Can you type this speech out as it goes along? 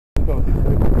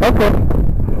Okay.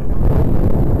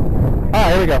 All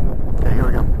right, here we go. Okay, here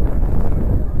we go.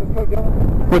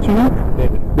 What's your name?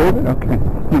 David. David? Okay.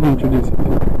 You can introduce it.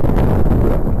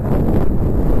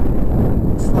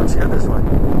 Let's hear this one.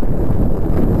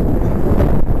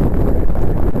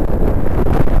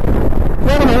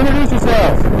 Gentlemen, introduce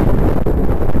yourselves.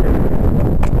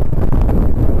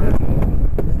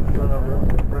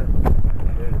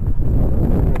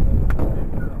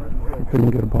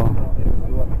 Couldn't get a ball.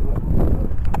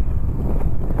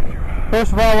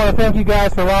 First of all, I want to thank you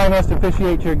guys for allowing us to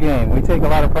officiate your game. We take a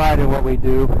lot of pride in what we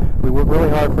do. We work really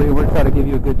hard for you. We're trying to give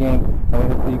you a good game, and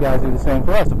we hope you guys do the same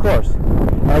for us, of course.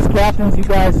 As captains, you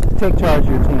guys take charge of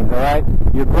your teams, all right?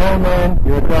 You're grown men,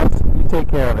 you're adults, you take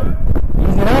care of it.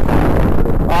 Easy enough?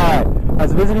 All right.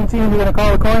 As a visiting team, you're going to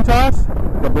call the coin toss.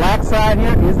 The black side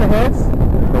here is the heads.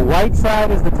 The white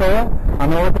side is the tail. I'm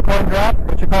going to let the coin drop.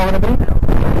 What you're calling to be?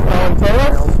 You're calling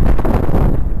tails.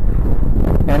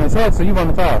 And it's heads, so you won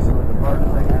the toss.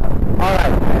 All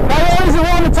right. Coyotes have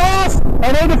won the toss,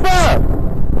 and they defer.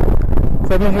 So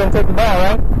that means you're going to take the ball,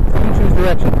 right? So you choose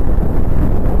direction.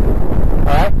 All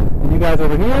right. And you guys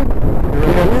over here. You're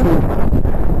over here.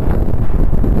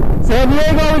 San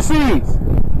Diego receives.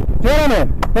 Gentlemen,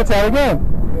 let's have a game.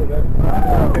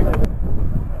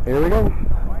 Here we go.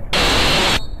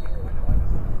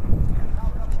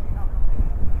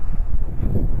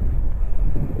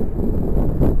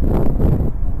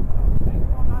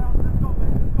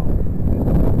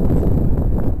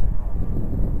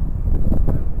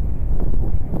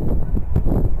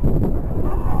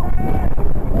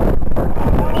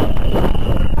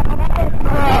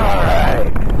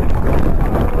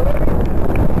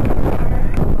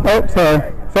 Oh, sorry.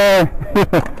 Sorry.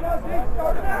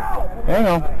 Hang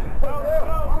on.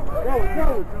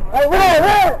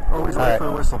 Always wait for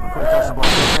the whistle before you touch the ball.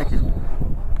 Thank you.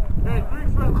 Hey, three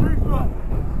front.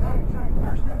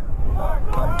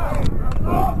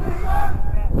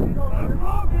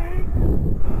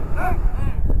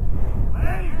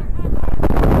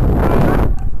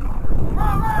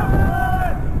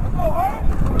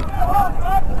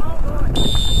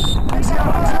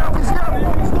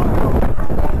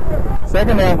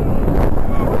 Second down.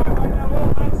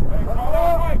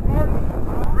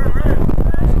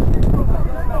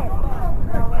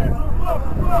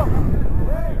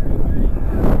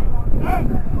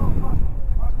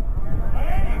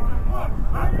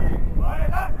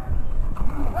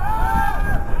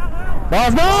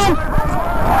 Ball's gone!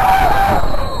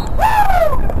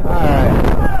 Alright.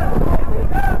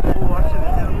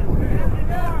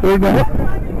 Here we go.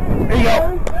 There you go.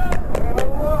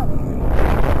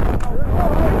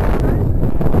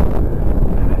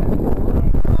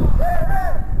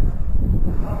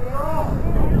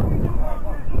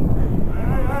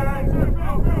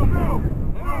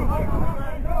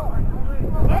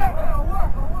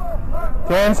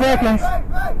 10 seconds.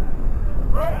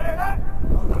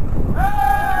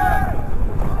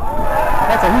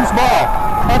 That's a loose ball.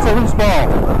 That's a loose ball.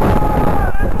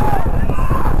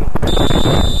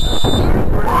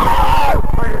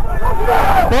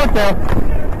 Fourth down.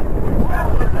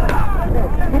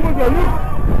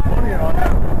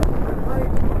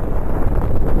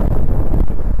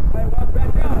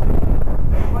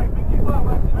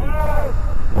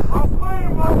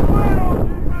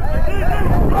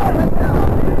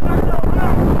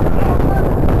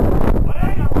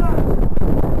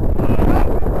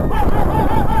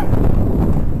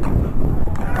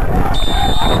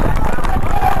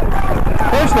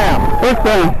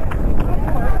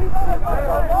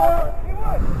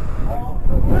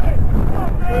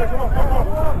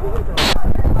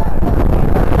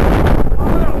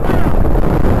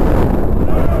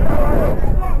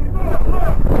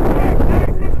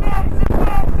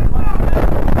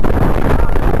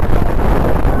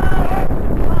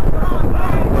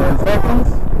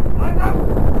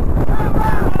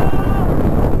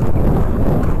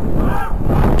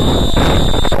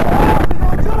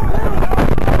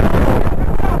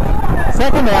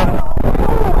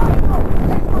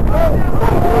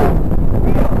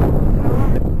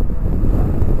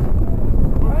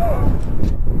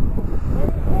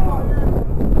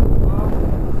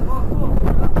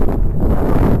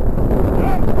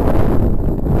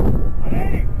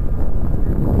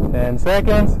 10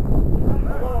 seconds. 5.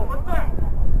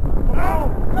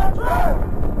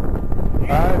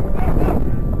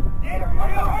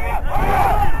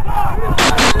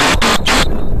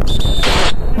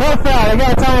 No foul. They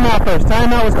got a timeout first.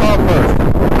 Timeout was called first.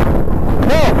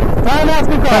 No, timeout's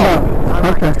been called.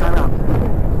 Okay.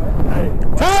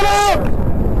 Timeout.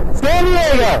 San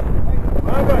Diego.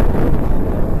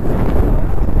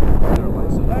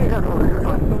 Yeah, no, you're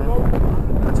fine.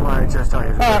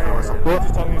 whistle.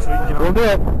 We'll do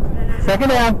it. Second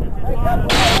down.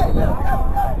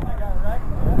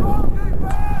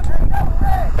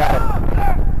 Got it.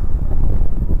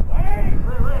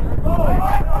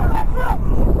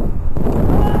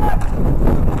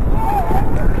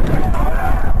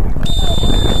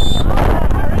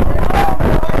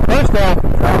 First down.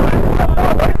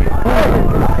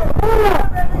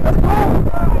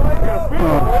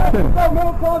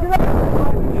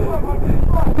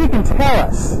 You can tell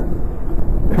us.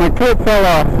 My clip fell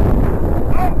off.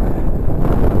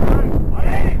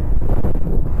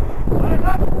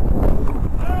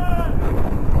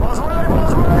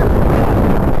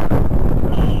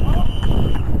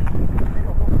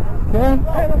 Okay.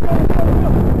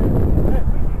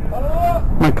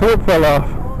 My clip fell off.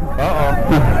 Uh-oh.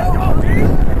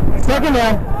 Second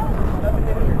down.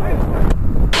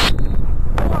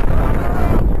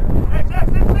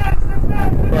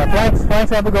 Yeah,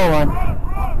 flanks have the goal line.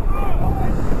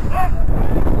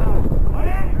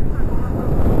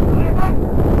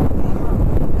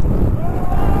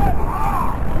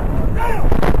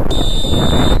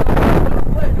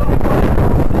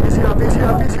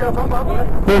 Easy up, pump up.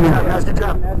 Good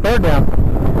job. Third down.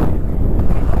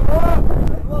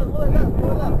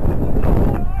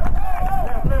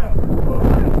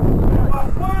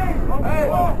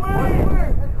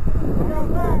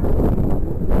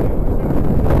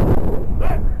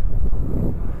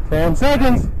 Ten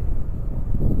seconds.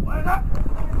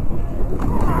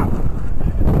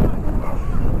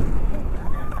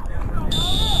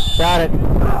 Got it.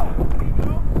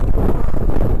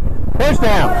 First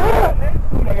down.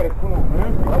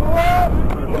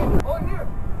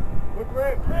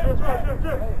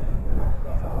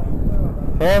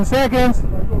 10 seconds.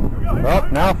 Oh,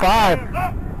 now 5.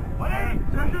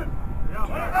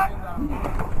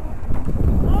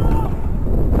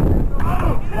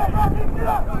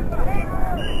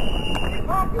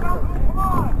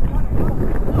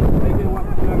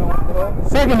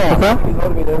 Second down.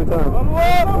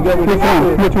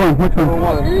 Which one?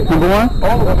 Number 1? I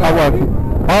watch it.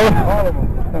 All of them.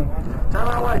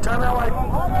 Time out.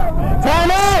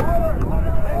 Time out!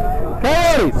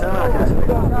 Coyotes!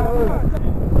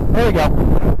 There you go.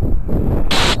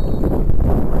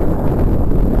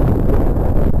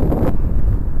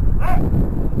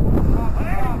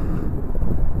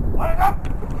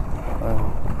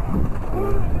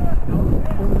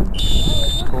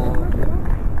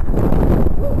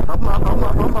 Pump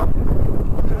up.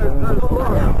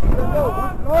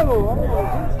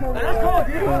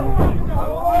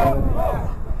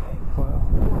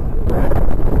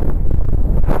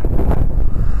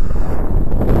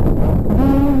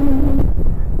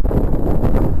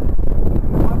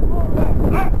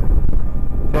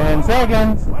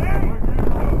 Seconds.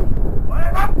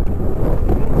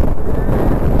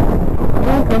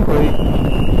 Incomplete.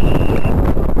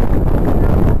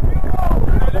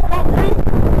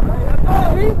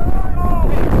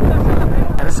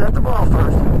 Gotta set the ball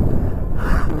first.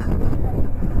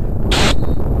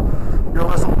 Your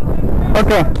whistle.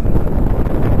 Okay.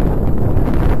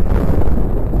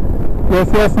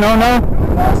 Yes, no.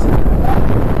 Yes.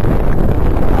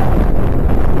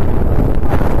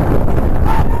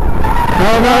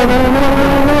 No.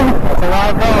 That's a lot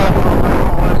of going.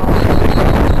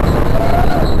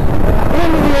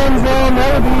 Into the end zone, that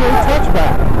would be a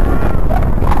touchback.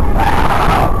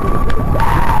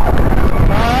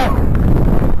 Alright.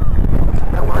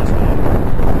 That works.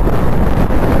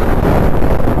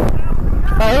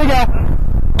 Alright, here we go.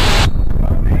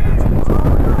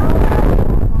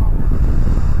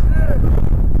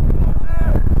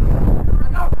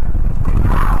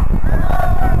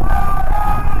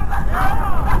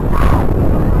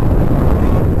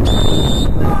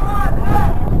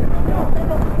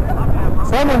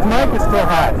 Someone's mic is still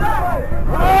hot.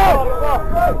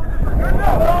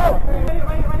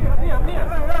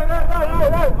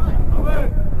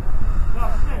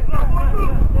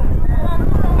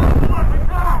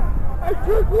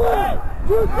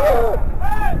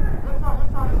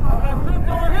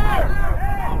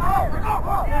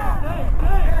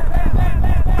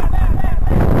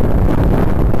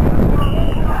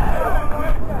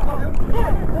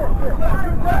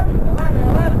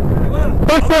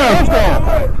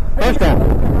 First down.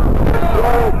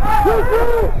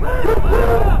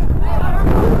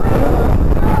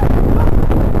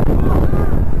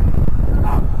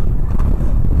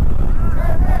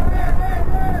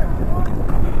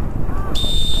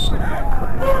 10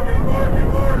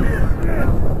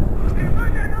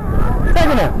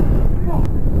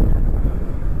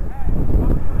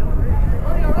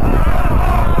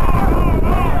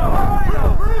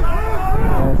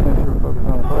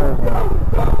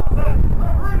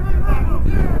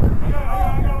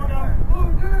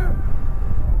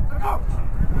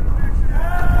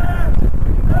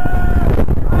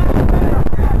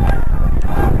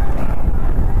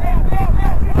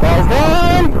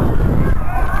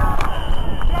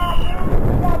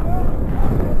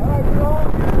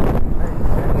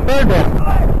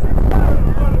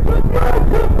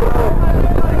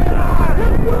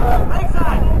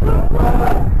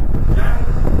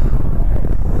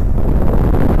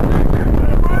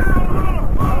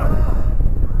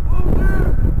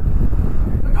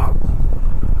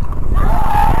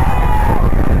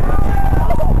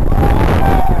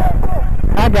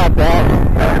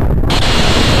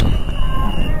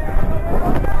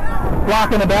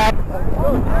 block in the back.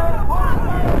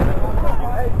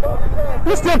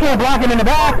 You still can't block him in the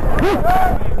back.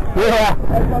 Yeah.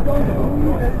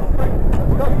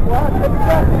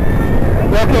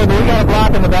 Okay, but we got a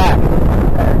block in the back.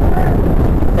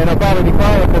 And they'll probably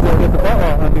decline it because they'll get the ball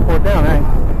on before down, right?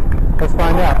 Let's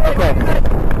find out. Okay.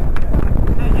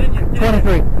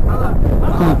 23. You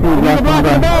need a block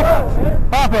in the back.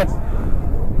 Offense.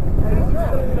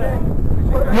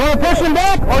 You want to push him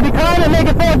back or decline and make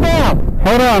it fourth down?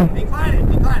 Hold on. Decline it,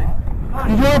 decline it.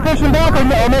 Did you want to push him back or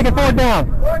make it fourth down?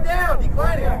 Fourth down,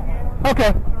 decline it.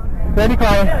 Okay. They're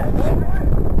declining.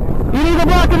 You need a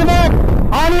block in the back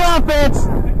on the offense.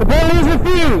 The penalty is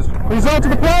refused. Result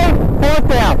of the play, fourth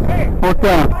down. Fourth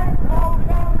down.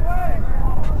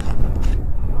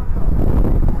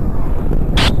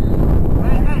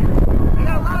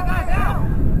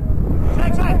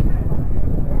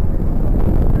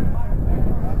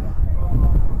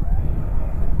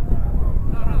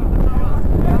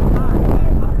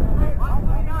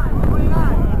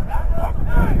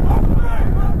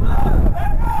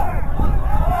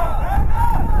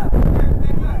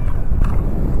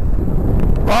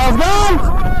 Ball's gone!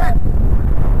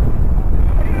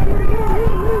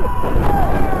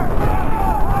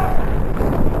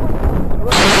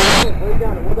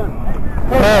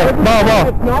 Ball.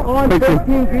 It's not on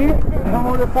 15 feet. Come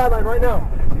on the sideline right now.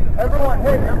 Everyone,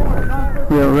 hey, everyone.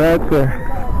 Yeah, right there.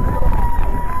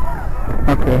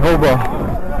 Okay, hold ball.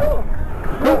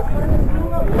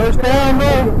 First down,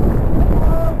 bro.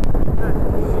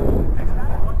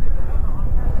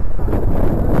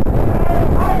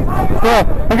 12.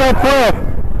 I got 12.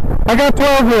 I got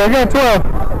 12 here. I got 12.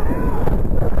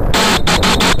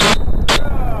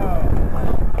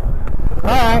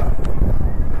 All right.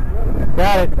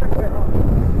 Got it.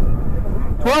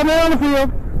 12 men on the field.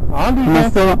 On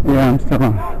defense. I'm still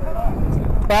on.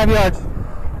 5 yards.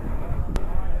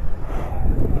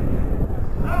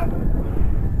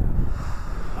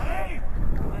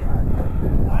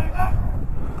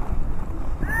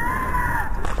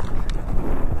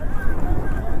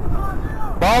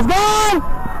 Ball's gone!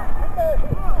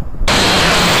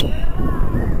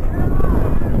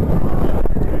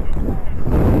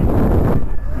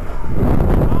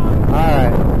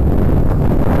 Alright.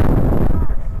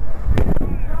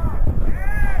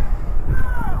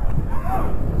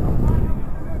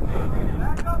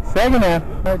 Second half,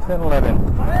 10-11.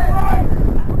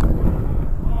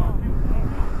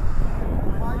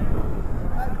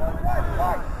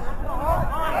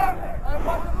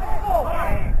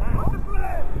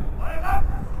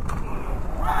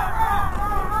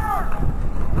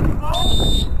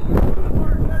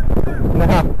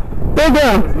 Big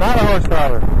down. It's not a horse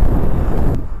collar.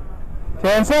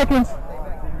 10 seconds.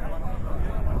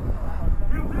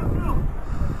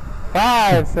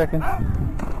 5 seconds.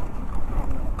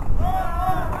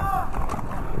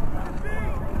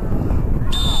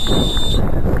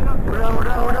 We're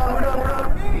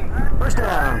done. First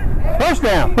down. First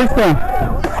down. First down.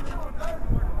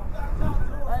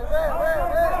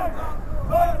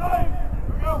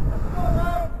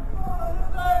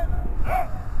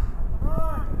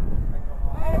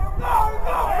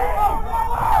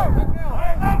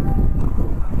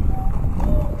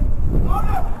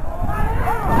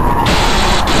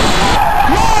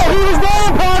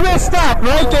 Stop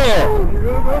right there.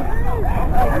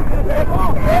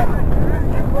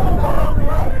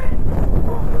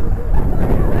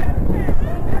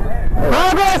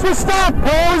 Progress is stopped.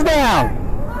 Pulls down.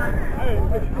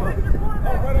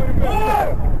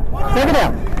 Second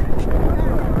down.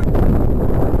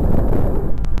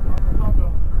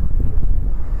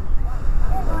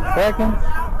 Second.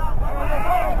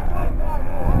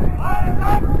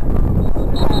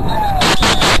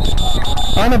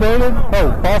 Unabated.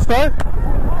 Oh, false start?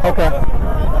 Okay.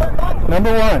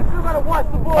 Number 1.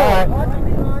 Alright.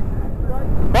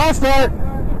 False start.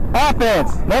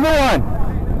 Offense. Number 1.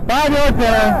 5-yard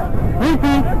penalty.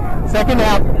 Repeat. Second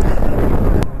down.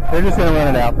 They're just going to run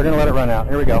it out. They're going to let it run out.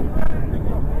 Here we go.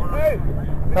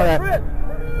 Alright.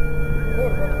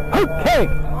 Okay.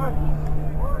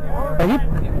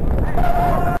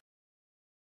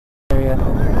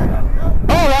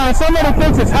 Somebody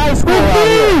thinks it's high school out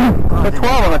here. It's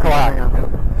 12 on the clock. I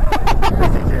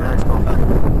think you're in high school.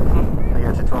 I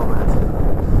got you 12 minutes.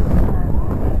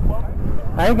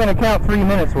 I ain't going to count 3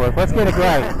 minutes worth. Let's get it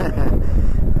right.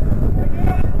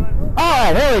 All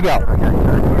right, there we go.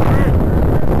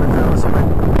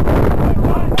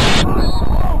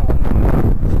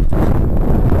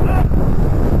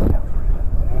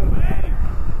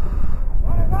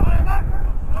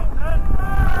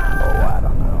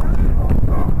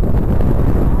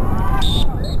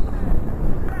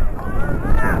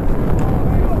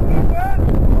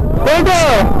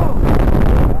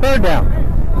 Third down.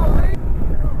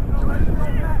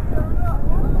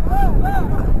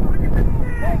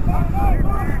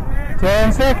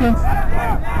 10 seconds.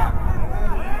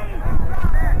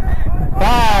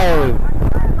 5.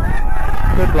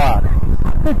 Good block.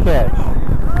 Good catch.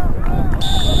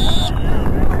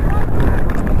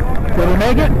 Did he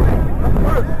make it?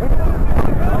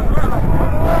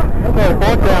 Okay,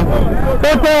 fourth down.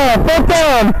 Fourth down. Fourth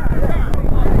down.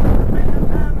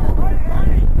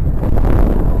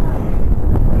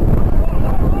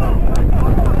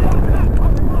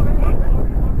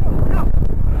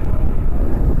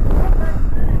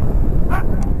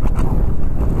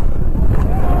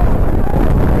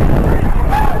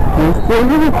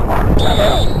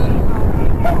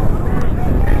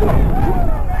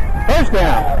 First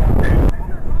down.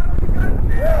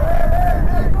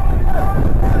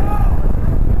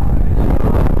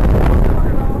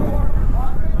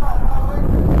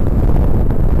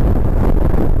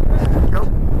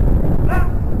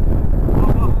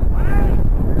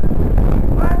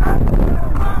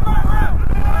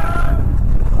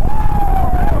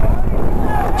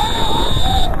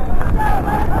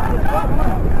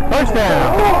 First down.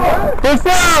 First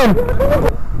down.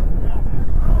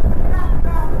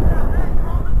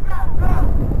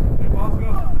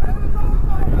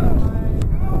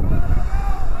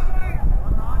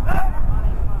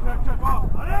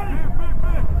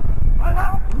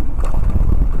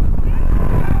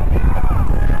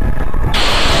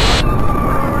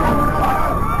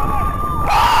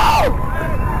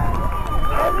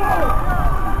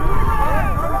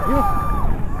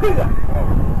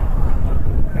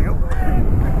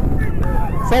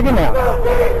 Second down.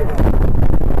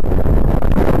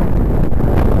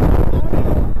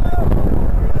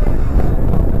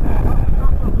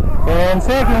 10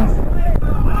 seconds.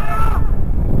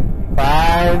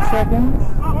 5 seconds.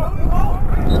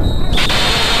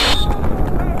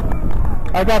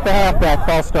 I got the halfback.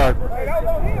 False start.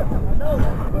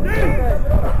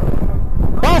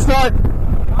 False start.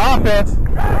 Offense.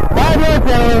 5-yard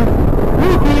penalty.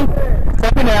 Repeat.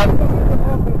 Second down.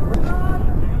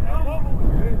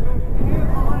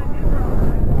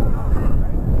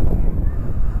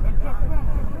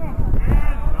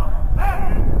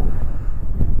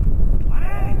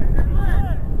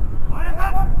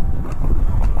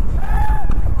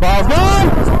 Ball's gone.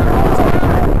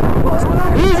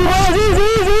 Easy, balls, easy,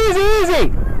 easy, easy, easy.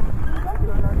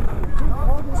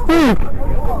 Steve.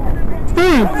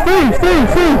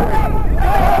 Steve.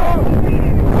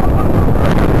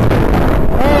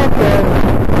 Okay.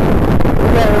 We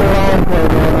got a long play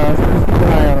going on, so just keep an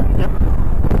eye on him.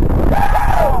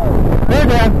 They're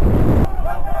down.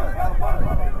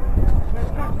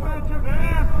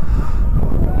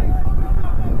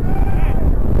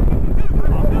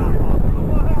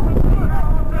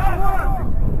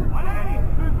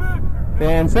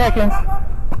 Ten seconds.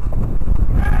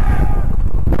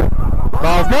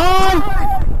 Ball's gone.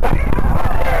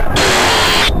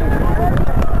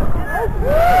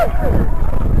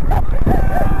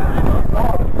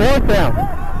 Fourth down.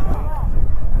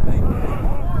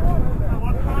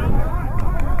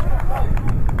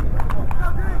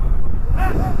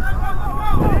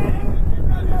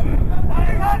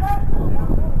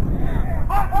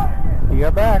 You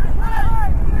got back.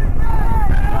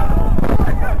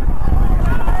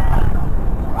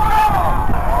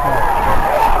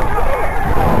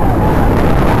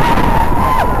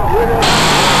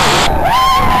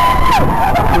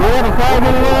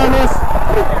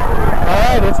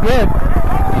 Alright, it's good.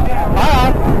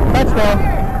 Alright, touchdown.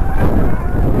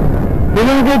 He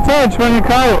didn't get touched when you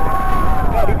caught it.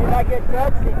 No, he did not get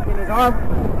touched, and his arm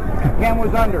cam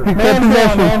was under. Man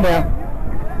down, man down.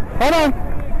 Hold on.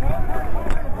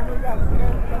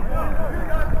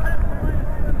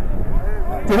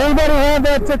 Did anybody have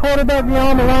that quarterback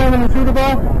beyond the line when he threw the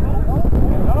ball?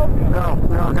 No.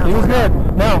 He was good.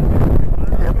 No.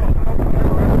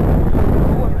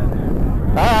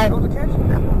 Alright.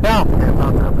 Now.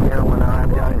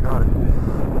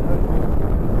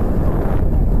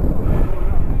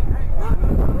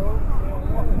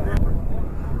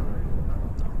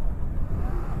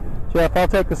 Jeff, I'll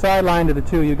take the sideline to the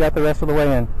 2. You got the rest of the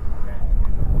way in.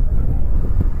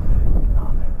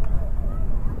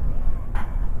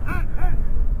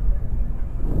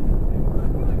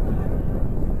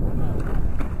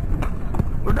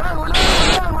 We're done.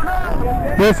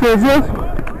 Yes.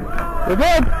 We're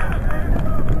good.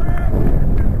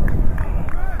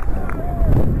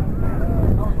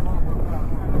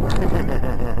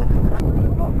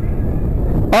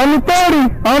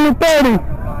 On the 30.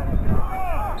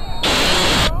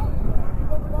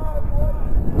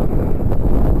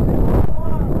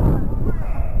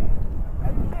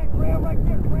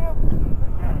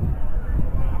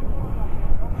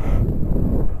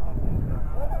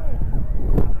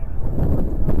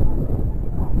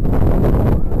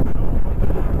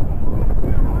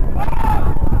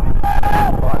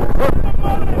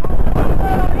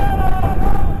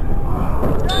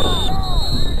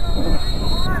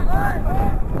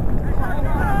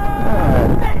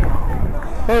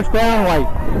 First down, White.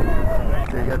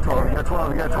 Okay, you got 12, you got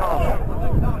 12, you got 12.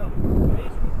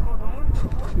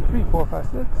 2, 3, 4, 5,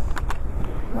 6,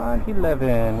 9,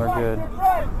 11. We're good.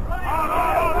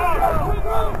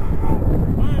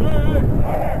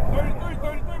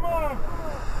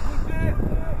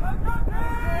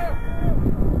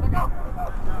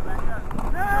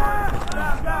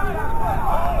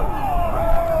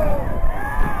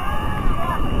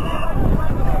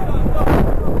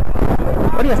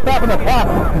 What are you stopping the clock?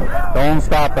 Don't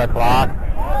stop the clock.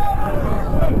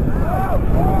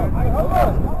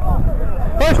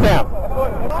 First down.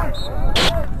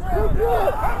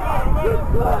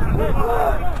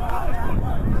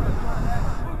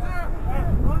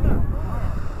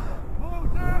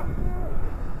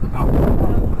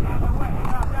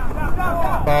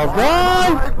 Ball's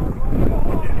gone.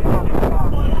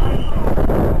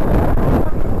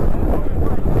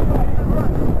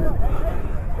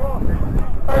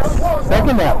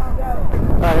 Second down.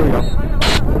 All right, here we go.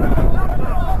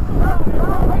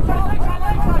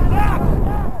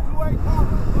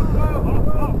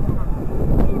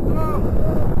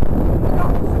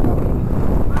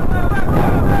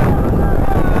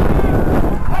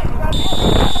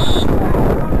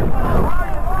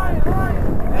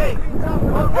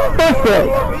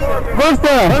 First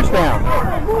down. First down.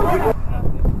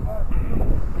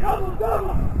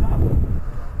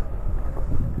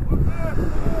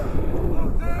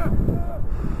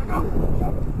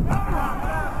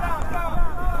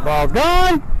 Ball's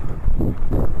gone.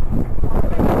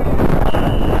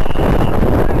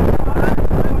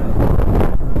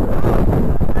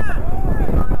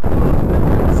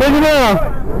 Second down.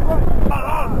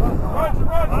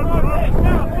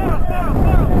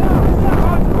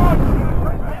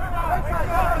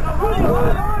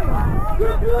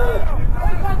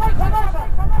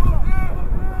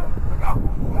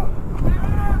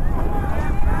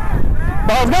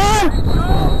 Ball's gone.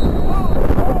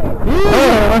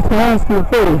 That's the last to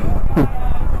 30.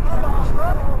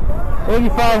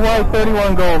 85 White,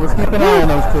 31 gold. Let's keep an eye on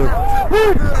those two.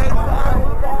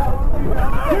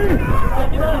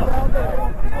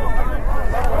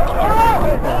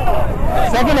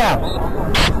 Second down.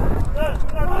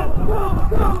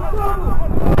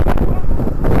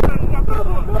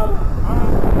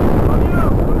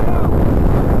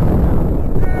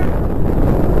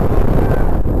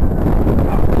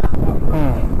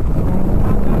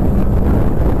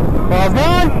 Ball's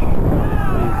gone.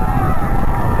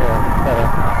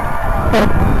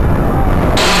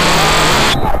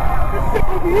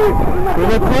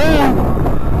 Give it clean.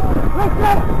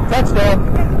 Touchdown.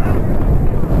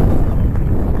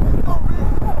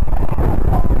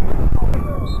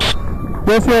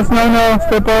 Yes, yes, no, no.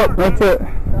 Step up. That's it.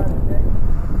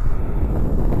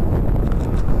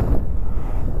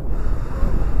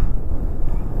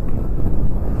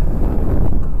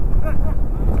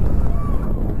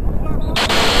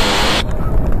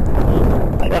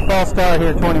 False start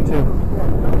here, 22.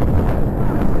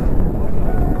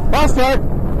 False start.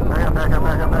 Back up.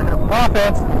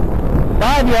 Offense.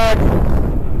 5 yards.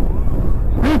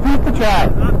 Repeat the try.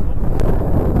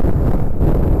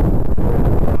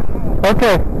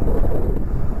 Okay.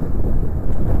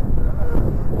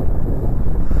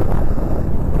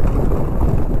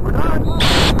 We're done.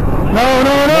 No.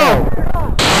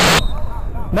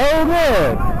 No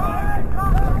good.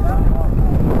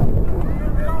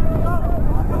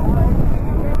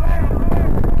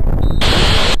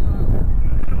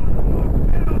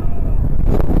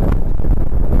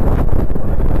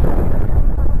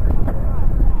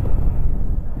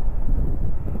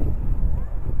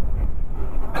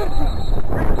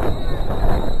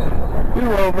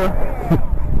 You're over.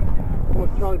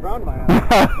 What's Charlie Brown by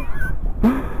now?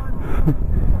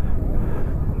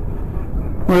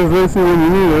 Where's Lucy when you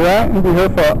need her, right? It'll be her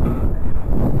fault.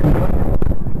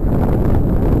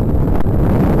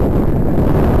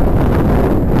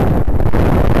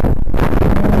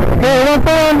 Okay, 1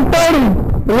 foot on the 30.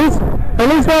 At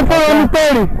least 1 foot on the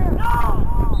 30.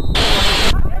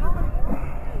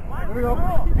 Here we go.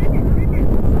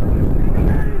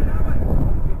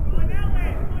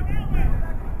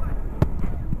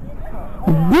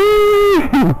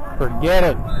 Forget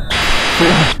it.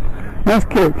 Nice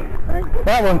kick.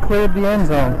 That one cleared the end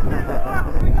zone.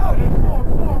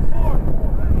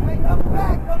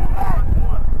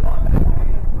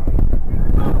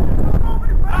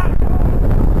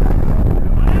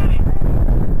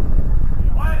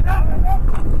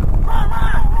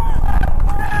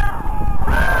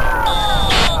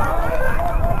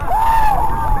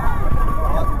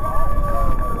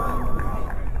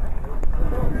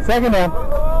 Second down.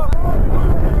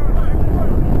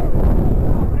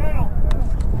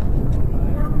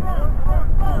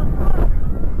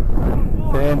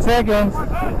 10 seconds.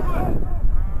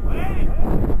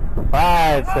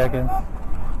 5 seconds.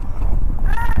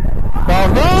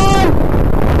 Ball's gone!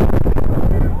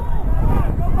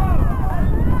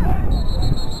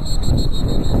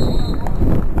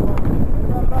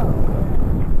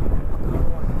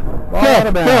 Ball out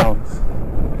of bounds.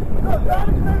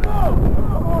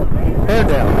 Third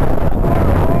down.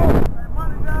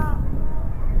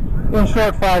 In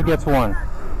short, 5 gets 1.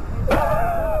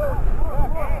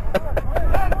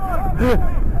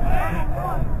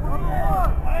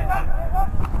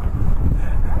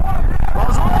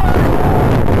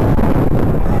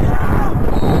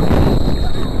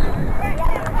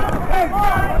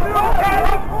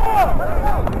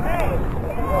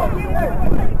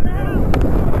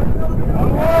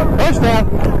 First down.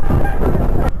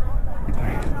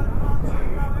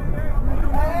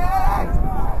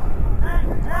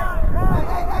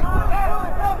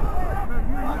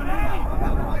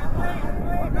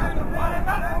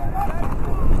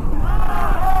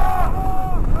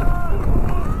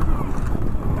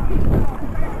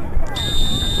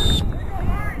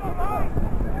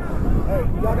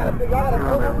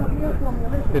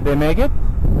 Did they make it?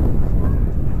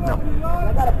 No.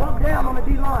 I got to bump down on the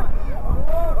D-line.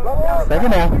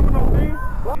 Second down.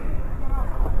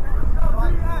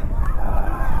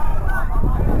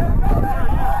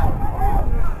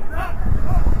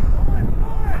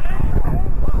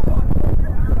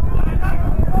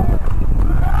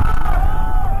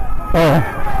 Oh.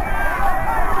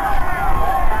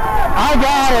 I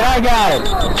got it.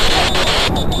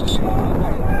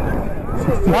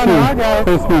 No, I got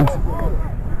it.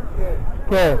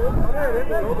 Okay.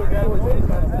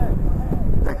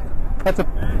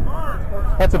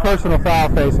 That's a personal foul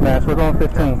face mask. We're going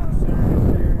 15.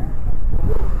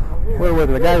 Where was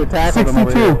it? The guy who tackled him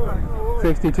over here.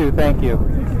 62. Thank you.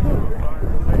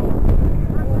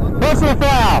 Personal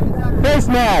foul. Face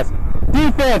mask.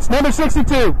 Defense. Number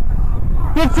 62.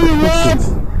 15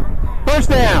 yards. First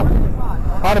down.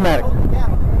 Automatic.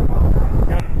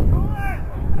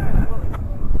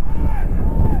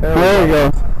 There we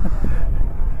go.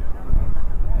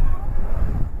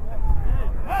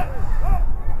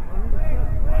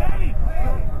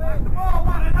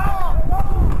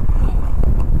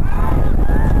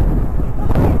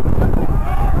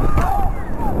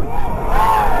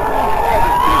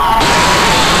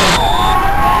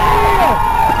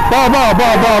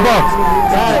 Ball.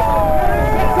 Got it.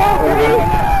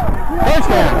 First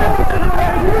down.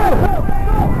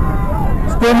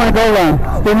 Still my goal line.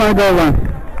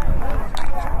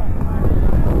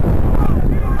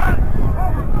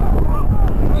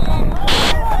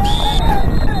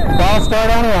 Ball start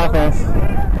on the offense.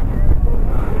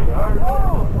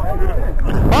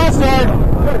 Ball start.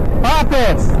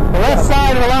 Offense. The left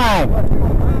side of the line.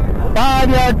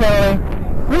 5-yard penalty.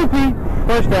 Repeat.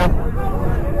 First down.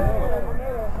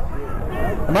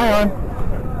 Am I on?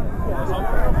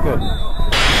 Good.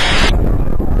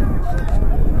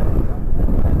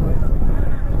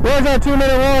 Where's our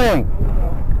 2-minute warning?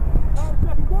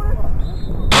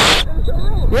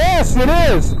 Yes, it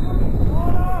is.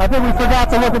 I think we forgot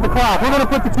to look at the clock. We're going to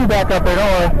put the 2 back up there,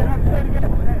 don't worry.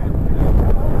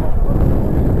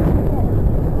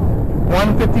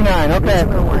 1:59, okay.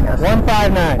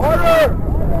 1:59.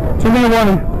 2-minute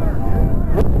warning.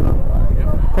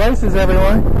 Places,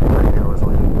 everyone.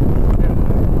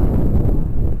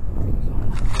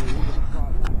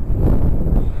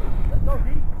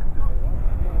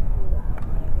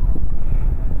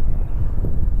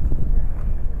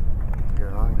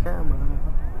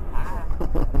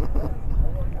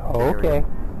 Okay.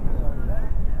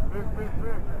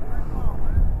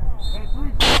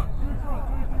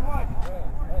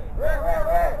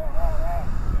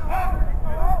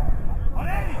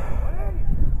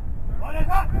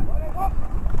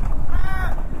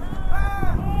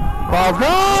 Ball's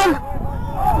gone!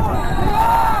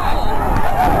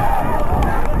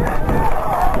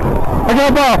 I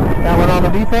got a ball. That one on the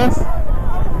defense.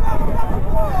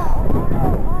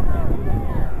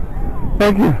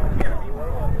 Thank you.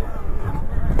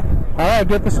 Alright,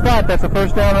 get the spot. That's a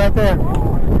first down right there.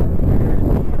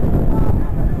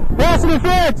 Pass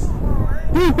defense!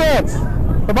 Defense!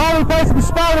 The ball in place of the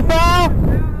spot of the foul.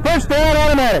 First down,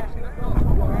 automatic.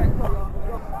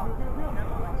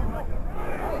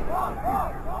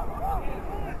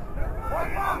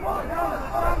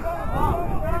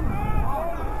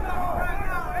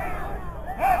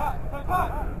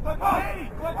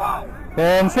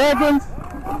 Ten seconds.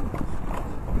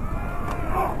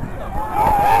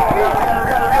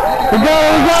 We got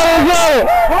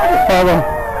it.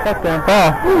 Touchdown.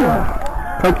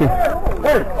 Thank you.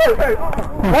 Hey,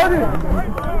 Marty!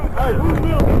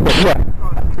 Yeah.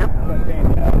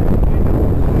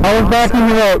 I was backing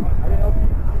you up.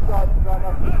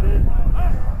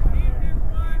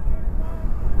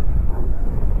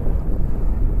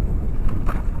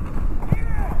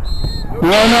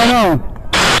 No.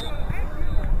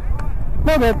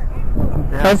 No, but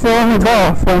that's the only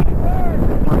ball, so.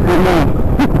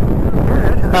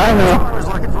 I know. I was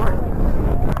looking for it.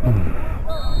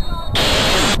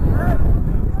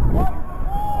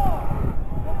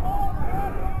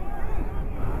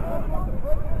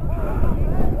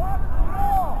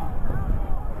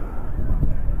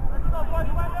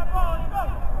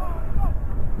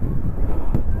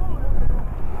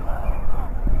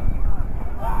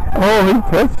 Oh, he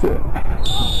touched it.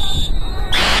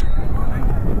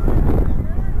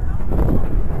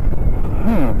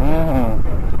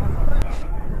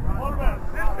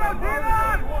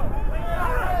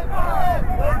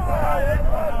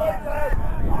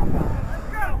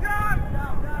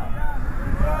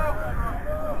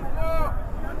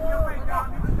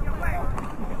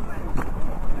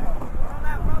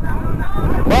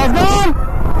 Ball's gone!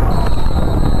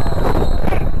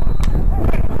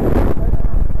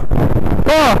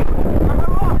 Oh!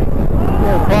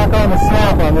 Yeah, clock on the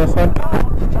snap on this one.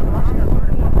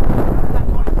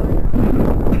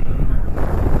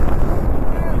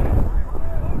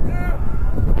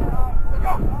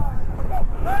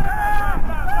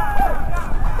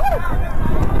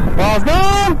 Ball's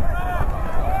gone!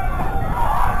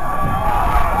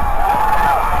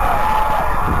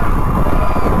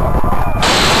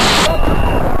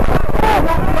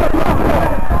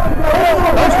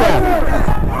 Touchdown.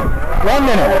 1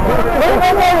 minute.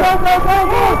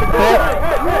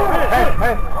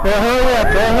 They'll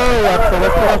hurry up, so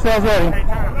let's get ourselves ready.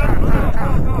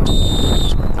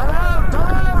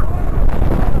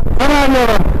 Come on,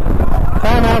 Yoda.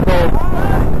 Time out, Gold.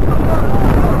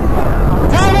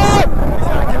 Time out!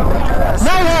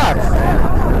 Nighthawks!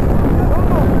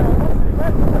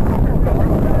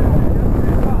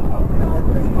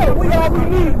 We all we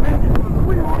need, man.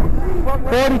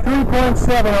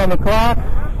 43.7 on the clock.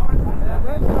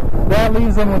 That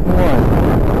leaves them with 1.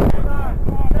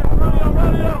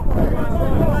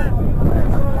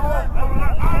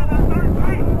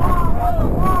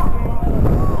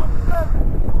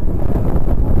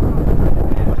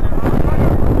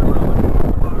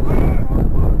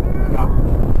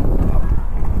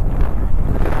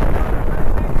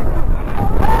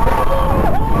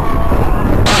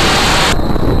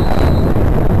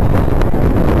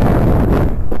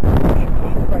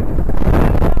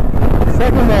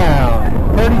 Second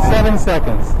down, 37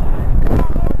 seconds.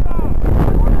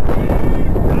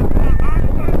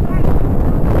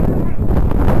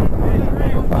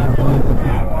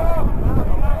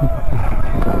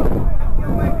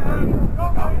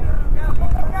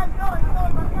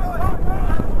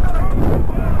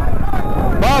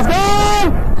 Ball's gone!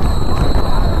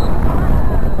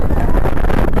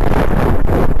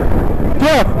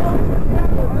 Jeff!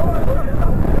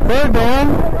 Third down,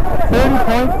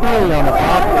 30.3 on the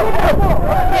clock.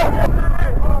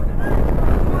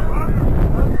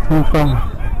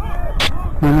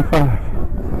 95.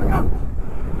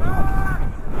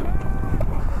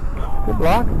 Good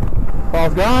block.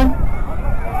 Ball's gone.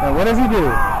 And what does he do?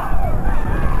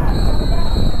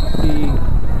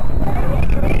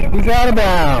 He's out of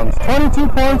bounds.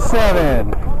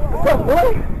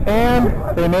 22.7.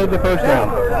 And they made the first down.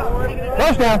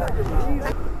 First down.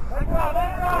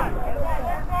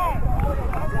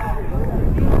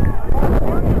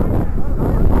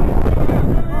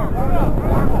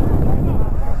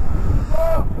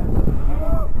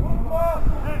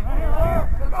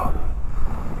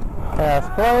 Pass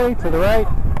play to the right.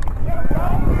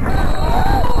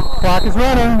 Clock is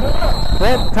running.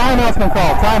 Timeout's been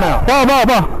called. Timeout. Ball.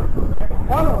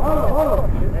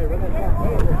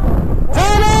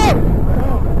 Timeout!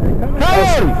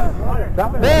 Coyotes!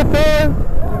 They're fair.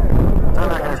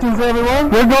 Excuse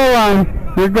everyone. Your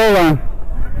goal line.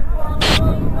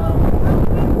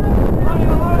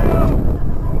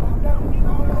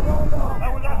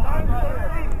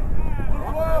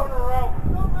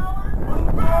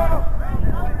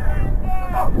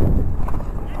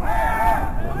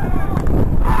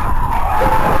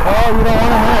 Oh, you don't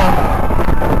want him now.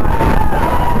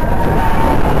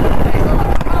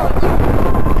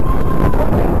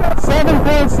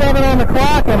 7.7 on the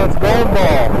clock, and it's gold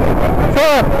ball.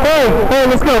 Hey,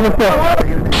 let's go.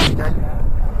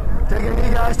 Take it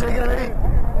knee, guys. Take it knee.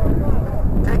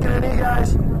 Take it knee,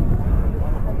 guys.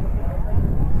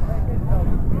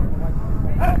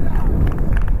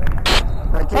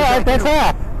 All right, that's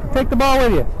half. Take the ball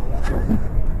with you.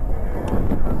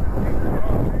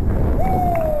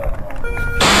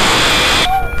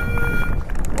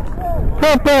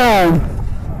 Touchdown!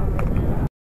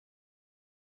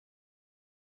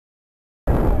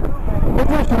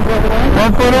 Positions over there.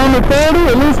 1 foot on the 30,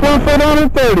 at least 1 foot on the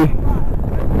 30.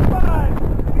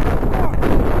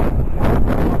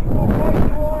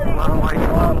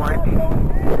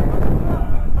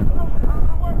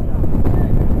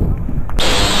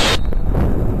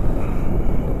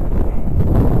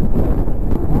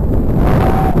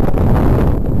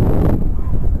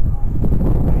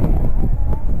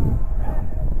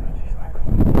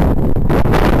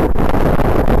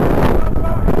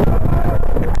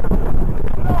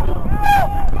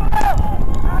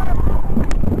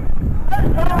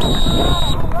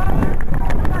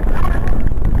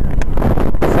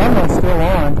 Someone's still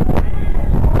on.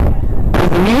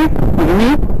 Is it me? Is it me?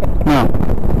 No.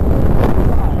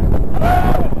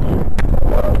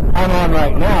 I'm on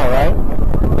right now, right?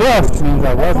 Yes. Which means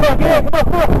I wasn't.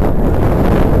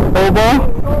 Old ball?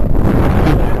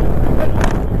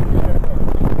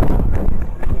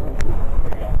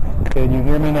 Can you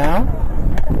hear me now?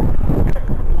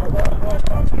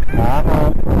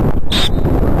 Uh-huh.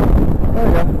 There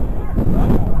we go.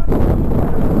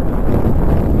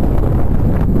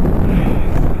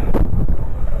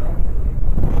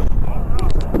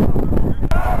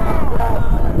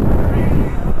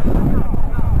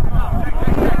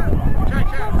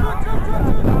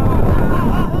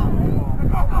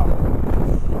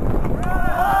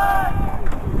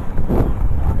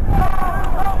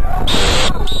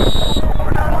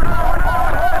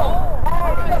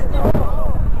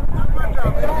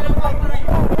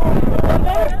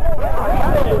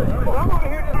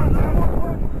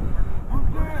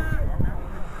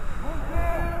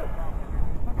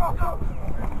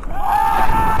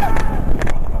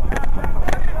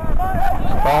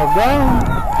 Ball's down.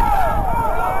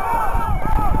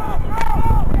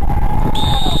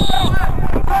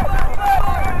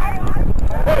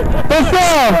 First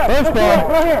down! First down.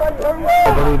 I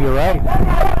believe you're right.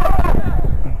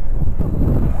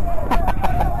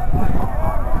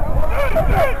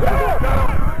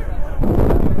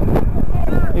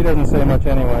 He doesn't say much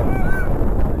anyway.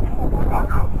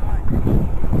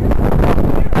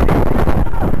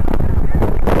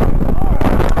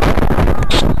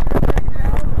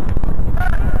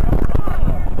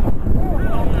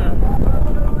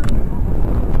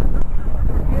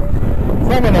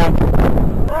 Second down.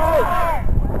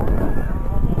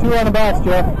 2 on the backs,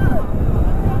 Jeff.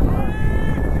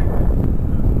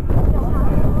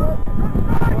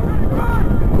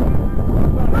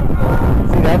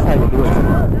 See, that's how you do it.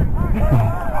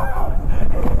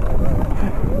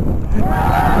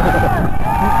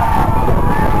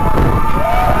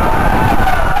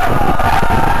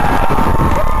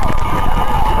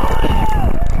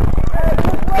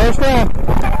 First down.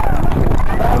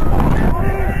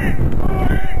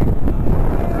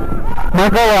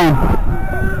 Mark goal line.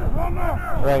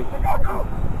 Right.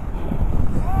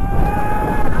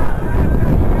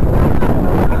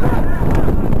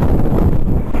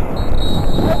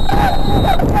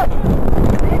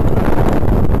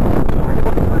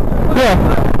 Yeah.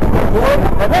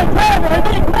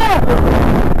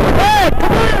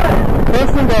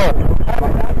 First and goal.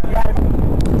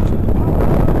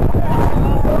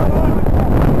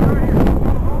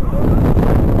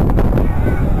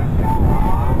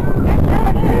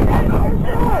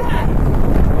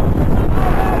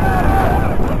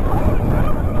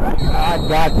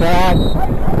 Got that.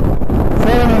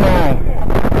 79.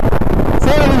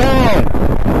 79.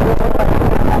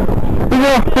 Here you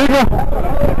go. Here you go.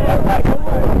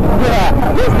 Yeah.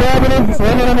 Just grabbing him,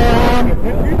 swinging him around.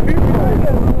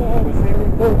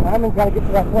 I'm got to get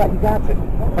to that flat. You got it.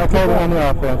 That's holding on the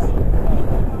offense.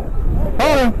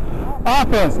 Holding.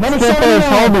 Offense. Number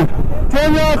 79.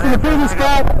 10 yards from the previous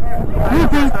spot.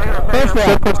 Repeat. First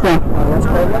down. First down.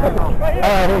 All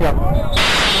right, here we go.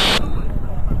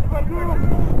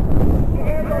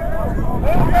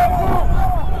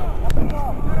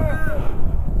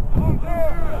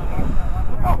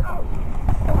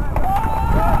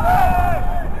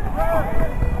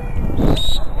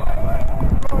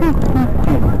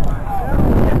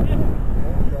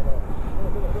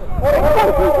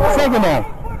 Second down.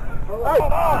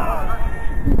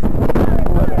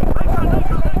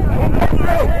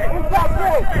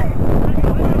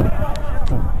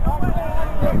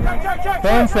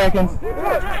 10 seconds.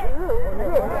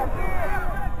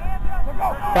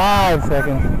 5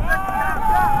 seconds.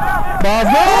 Ball's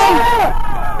gone!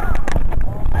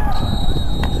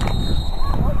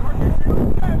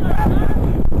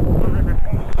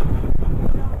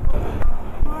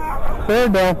 Third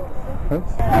down.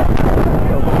 Oops.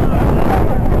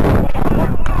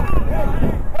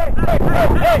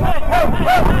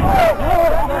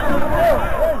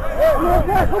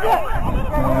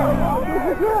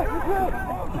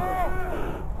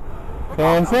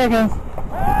 Ten seconds.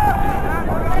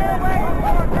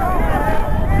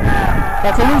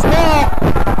 That's a loose ball.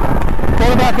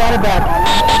 Quarterback got it back.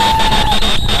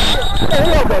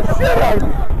 Oh, the shit out of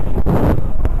you.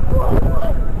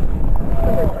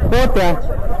 Fourth down.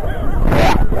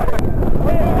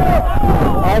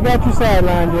 I got your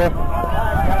sideline, Jeff.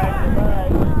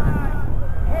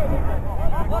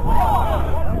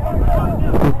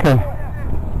 Okay.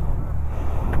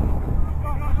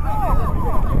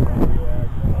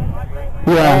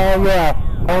 Yeah. Yeah.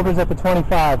 Holders at the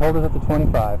 25. Holders at the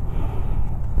 25.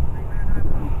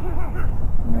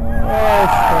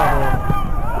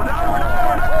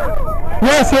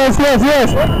 Yes, yes, yes,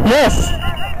 yes, yes.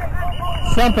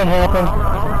 Something happened.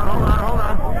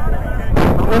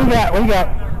 What do you got? What do you got?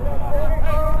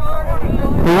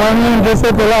 The one in just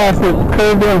at the last, it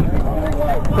curved in.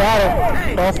 Got it.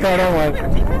 Ball start on way.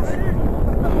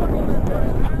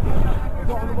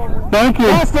 Thank you.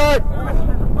 Ball start.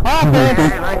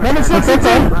 Offense. Number 62.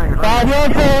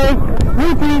 5-yard carry.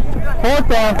 Repeat. Fourth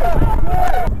down.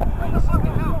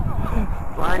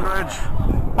 Language.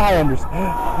 I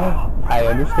understand. I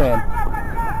understand.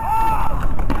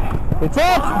 It's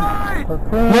up!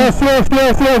 Yes, yes,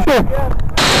 yes, yes, yes.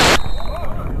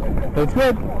 It's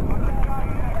good.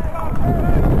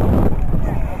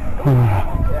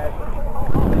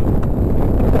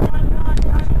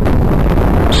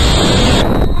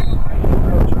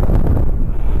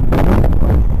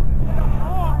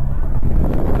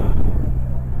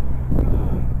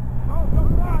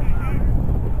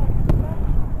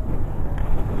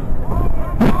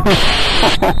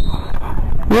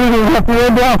 You didn't have to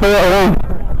run down for that one.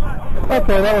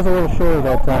 Okay, that was a little short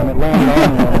that time. It landed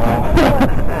on the one line.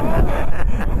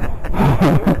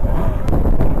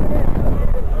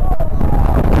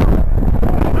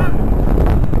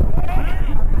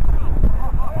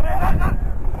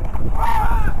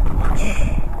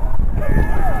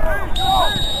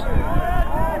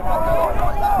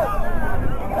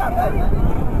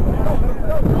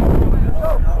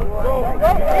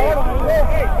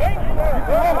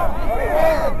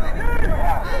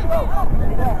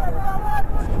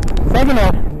 Second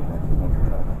off.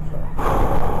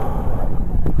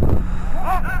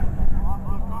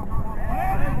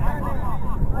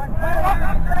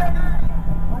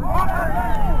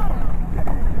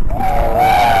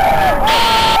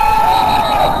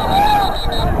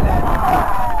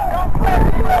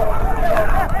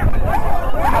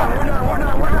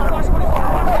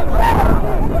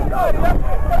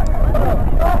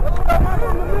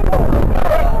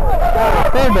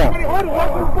 Third down.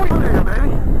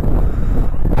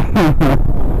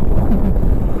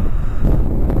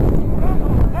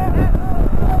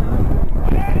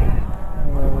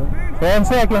 Ten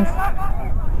seconds.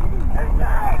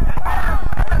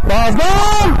 Ball's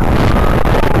gone!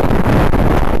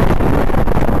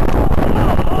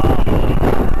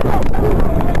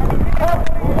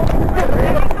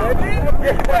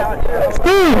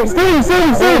 Steve!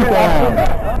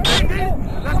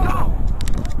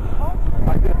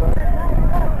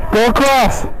 Go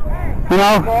across. You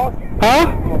know? Huh?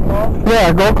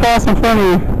 Yeah, go across in front of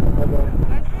you.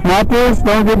 Not this,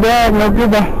 don't get back, no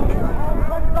get back.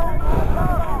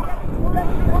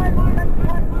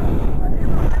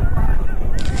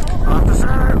 Off the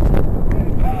center.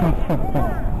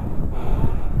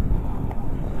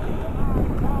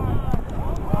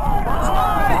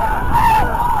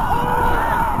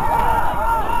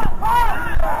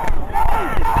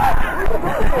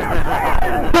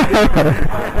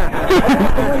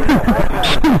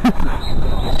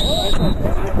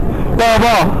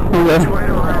 Ball. Which way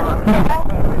do I run?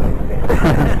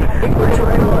 Which way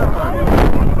do I run?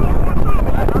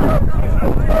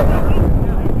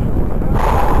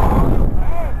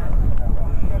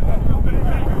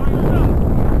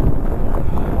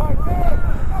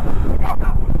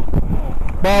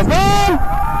 Ball's gone!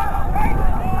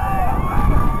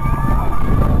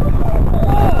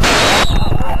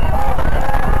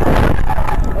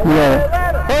 Yeah.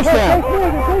 First down.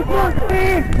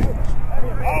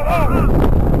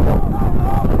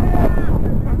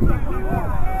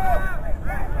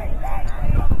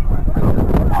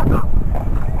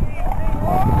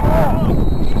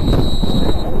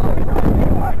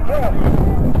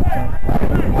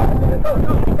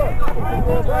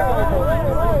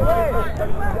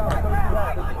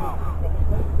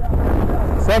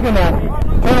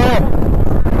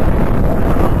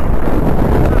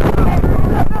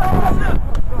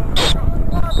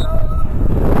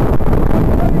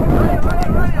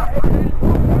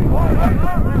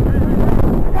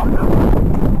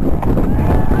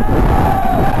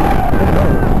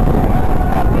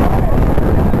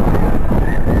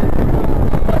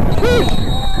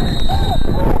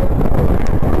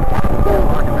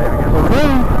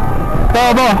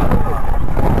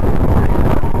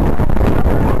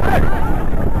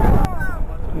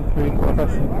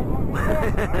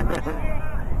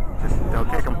 Just don't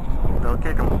kick him. Don't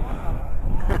kick him.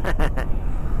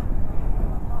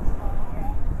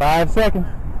 5 seconds.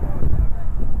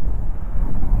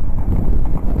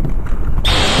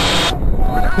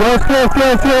 Close.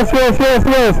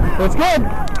 That's good.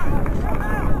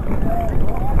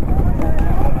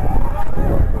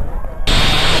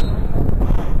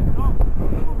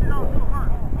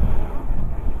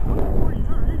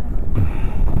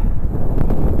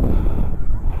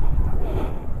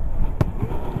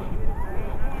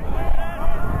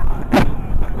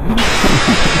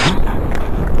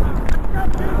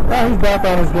 Oh, he's back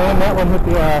on his game. That one hit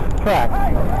the track.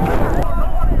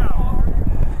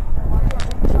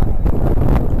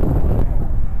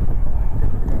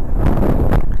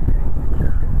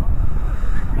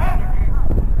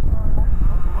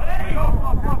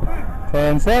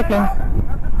 10 seconds.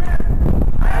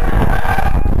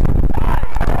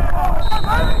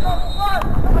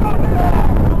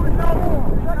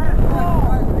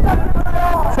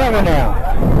 Seven now.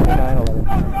 9-11.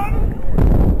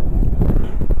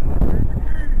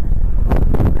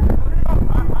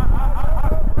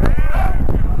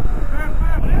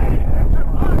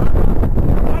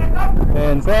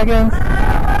 Seconds.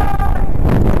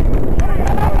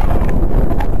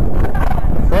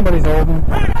 Somebody's holding. We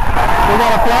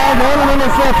got a flag and an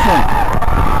interception.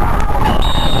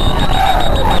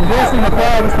 I'm guessing the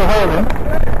flag is for holding.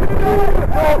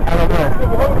 I don't know.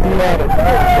 He had it.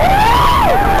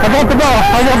 I got the ball.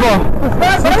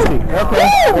 60. Okay.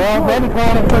 Well, Benny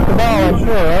Conner took the ball, I'm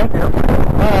sure, right?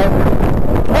 Alright.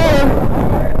 Hey.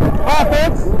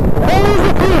 Offense. Hey, who's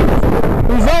the key?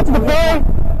 Result of the play.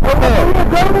 Okay.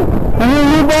 And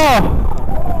new ball.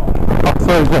 Oh,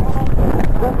 sorry.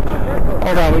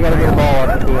 Hold on, we gotta get a ball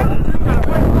up the field.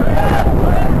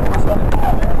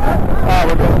 Alright,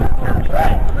 we're good.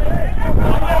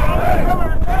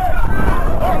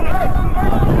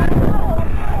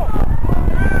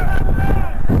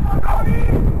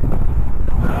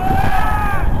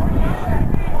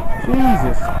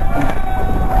 Jesus.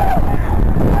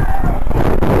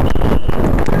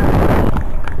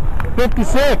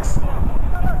 '56.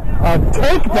 A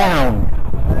takedown.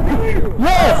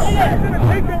 Yes.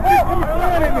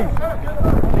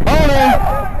 Holding.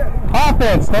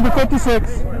 Offense, number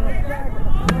 56.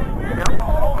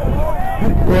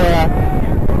 Yeah.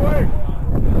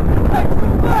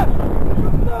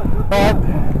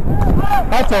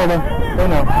 I told him. They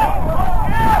know.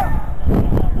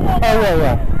 Oh,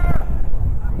 yeah.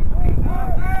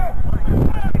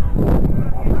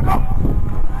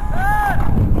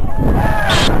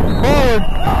 Forward.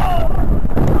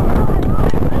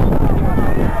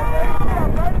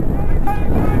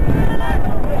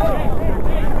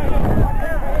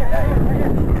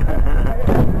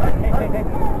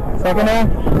 Second down.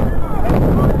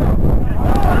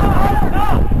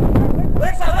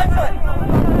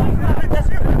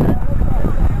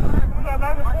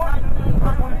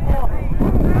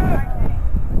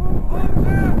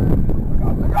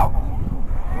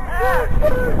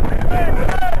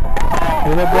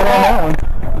 You look good on that one.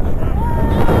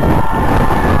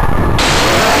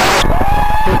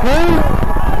 You clean?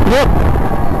 Yep.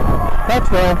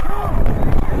 Touchdown.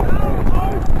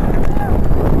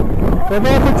 They're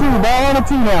going for 2. Ball on a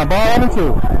 2 now. Ball on a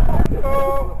 2.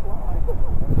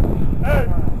 Hey.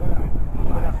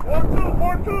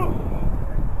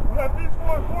 4-2. We got these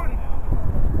 440.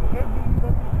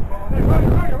 Hey, run.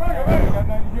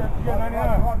 You got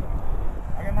 99.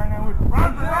 I got 99 with you.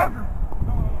 Roger.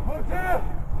 Hotel.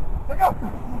 Take up.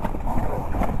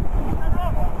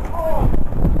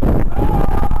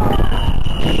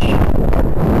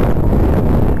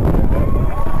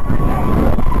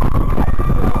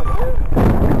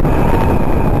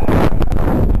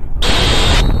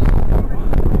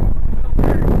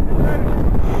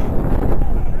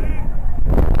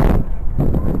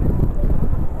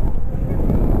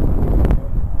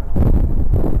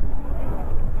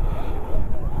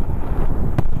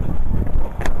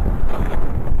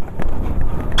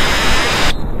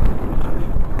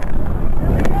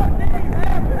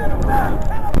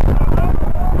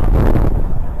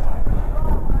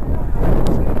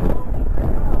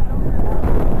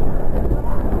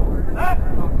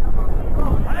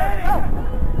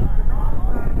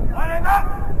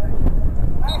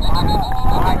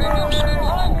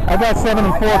 I got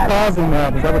 74 causing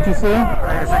that. Is that what you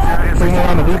see? Bring it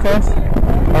on the defense?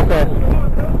 Okay.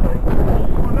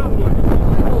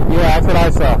 Yeah, that's what I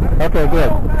saw. Okay,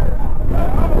 good.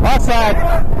 Offside.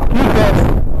 Defense.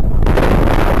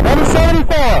 Number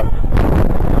 74.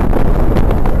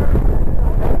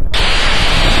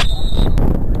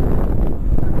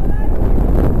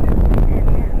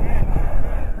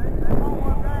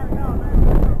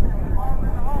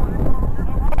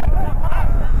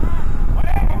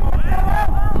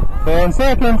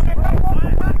 seconds. No.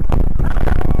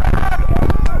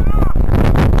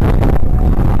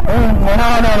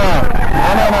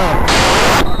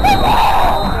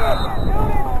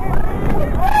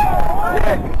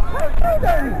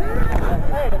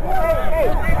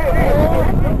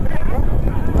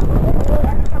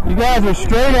 You guys are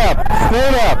straight up.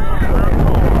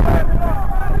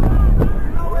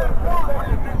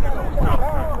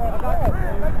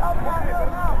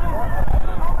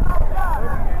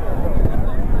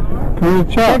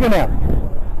 Check it out.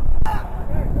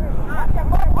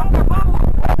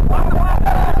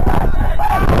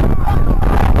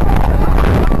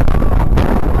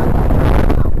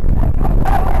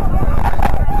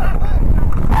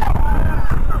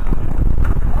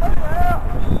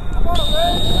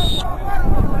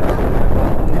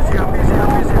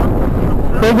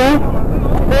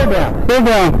 Third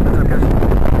down.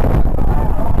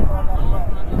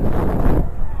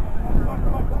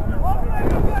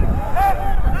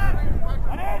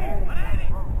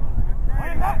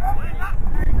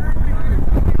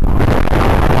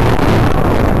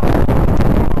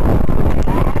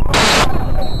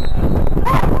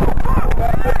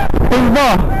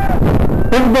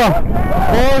 Here's the ball.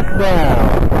 Fourth down.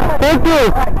 Thank you.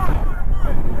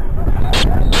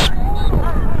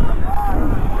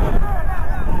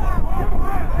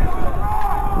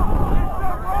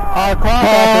 Our clock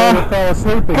operator fell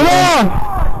asleep again. Come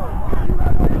on!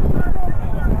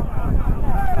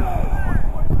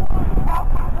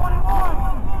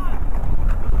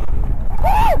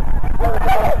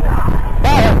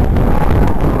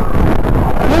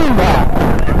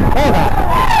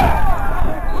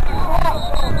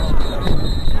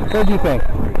 What do you think?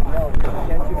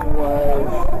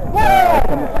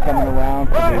 Intention was coming around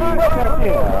for the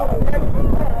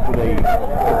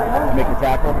make a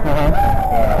tackle.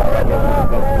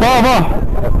 Ball.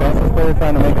 Defensive player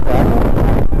trying to make a tackle.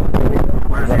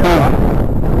 Where's he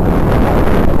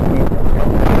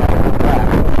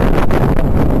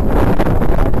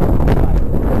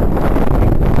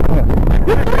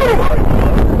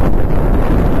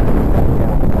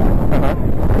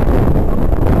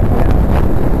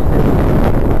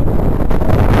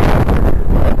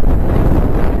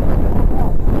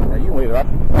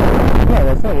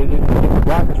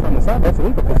That's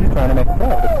illegal because he's trying to make a play.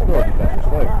 But it's still a defensive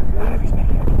play. Not if he's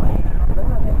making a play.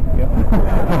 Yeah.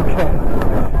 Okay.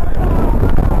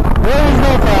 There is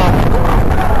no foul.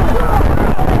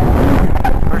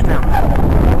 First down.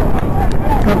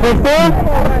 First down?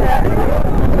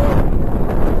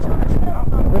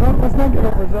 Let's not get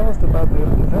overzealous about the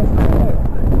defensive play.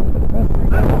 The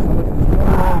defensive play is no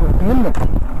longer in the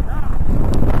play.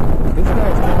 This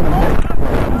guy's trying to make a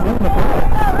play. He's in the play.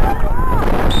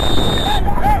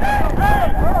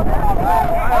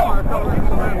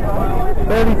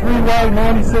 33 white,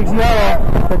 96 yellow.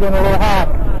 They're getting a little hot.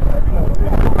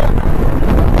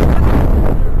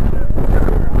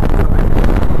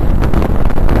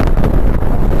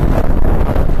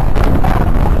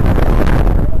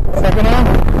 Second down?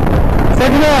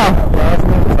 Second down! Yeah, that's a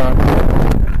good time.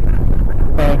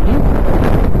 Thank you.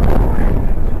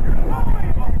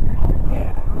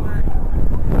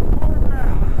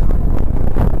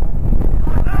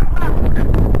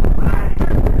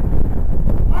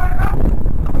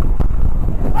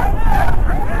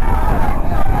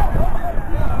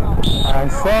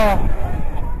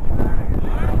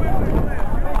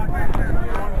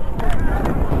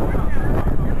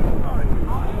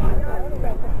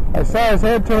 I saw his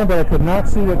head turn, but I could not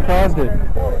see what caused it.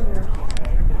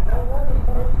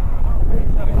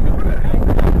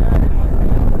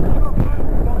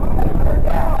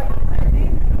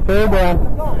 Third down.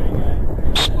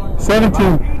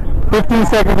 17. 15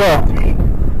 seconds left. You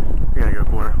gotta go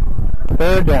quarter.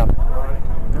 Third down.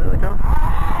 There they come.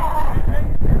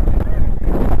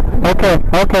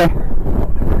 Okay.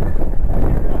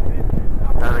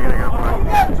 Now they gotta go quarter.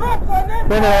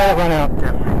 Then they all run out.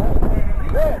 Yeah.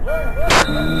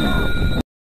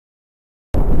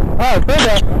 Alright, third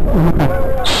down.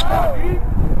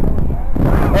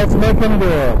 Let's make him do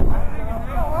it.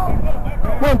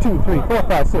 1, 2, 3, 4,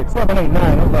 5, 6, 7, 8,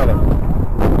 9, 11.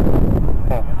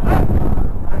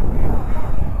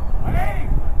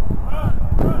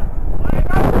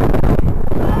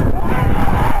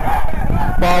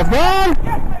 Ball's gone.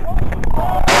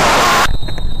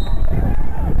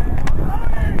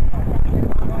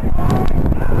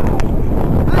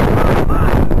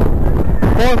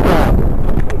 Fourth down.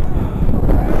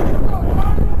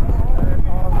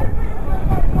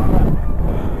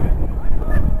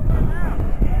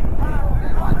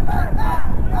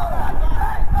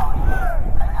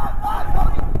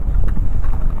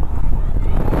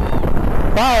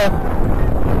 Fire.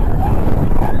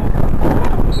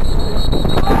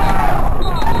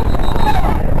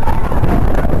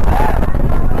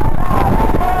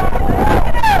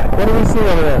 see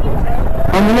over there?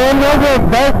 On the end over,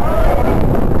 back.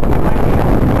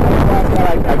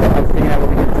 I'm seeing that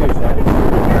over here too, so.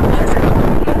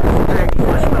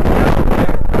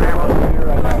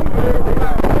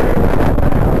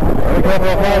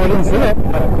 We didn't see it.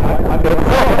 No,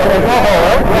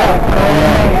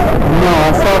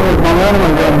 I saw it. My other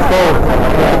one getting sold.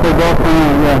 They both went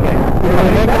in, yeah. You want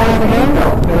to make one again?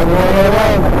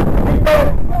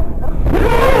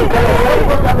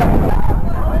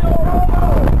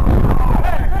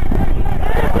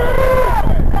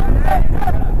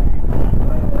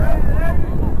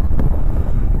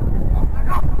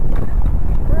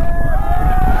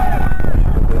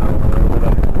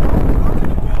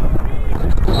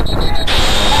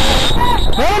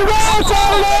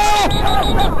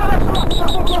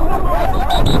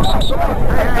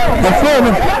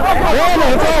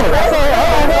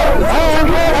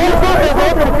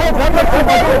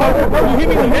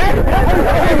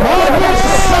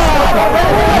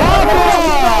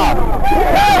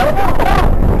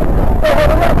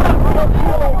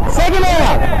 Second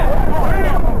out.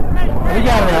 We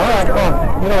got it now. All right, come on.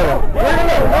 Get over there.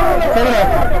 Second out.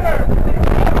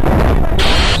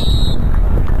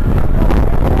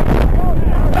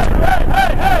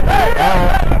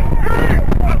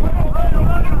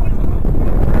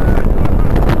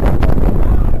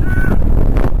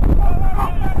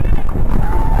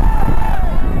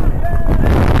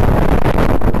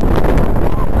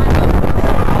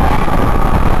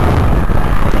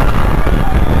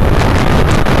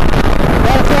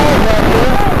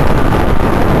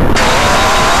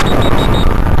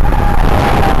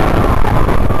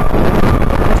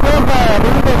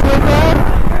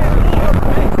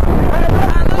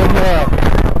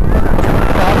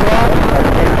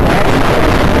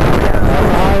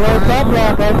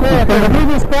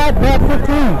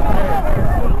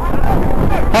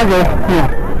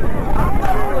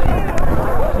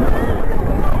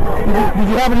 Did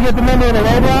you happen to get the number in the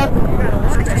low block?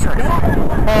 66.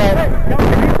 All right.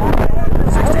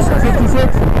 66?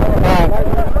 66? All right.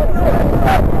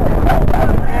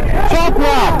 Chop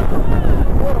block.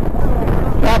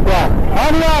 Chop block.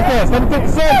 On the offense, number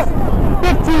 56.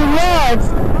 15 yards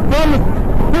from the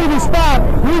previous spot.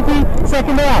 Repeat,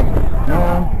 second down.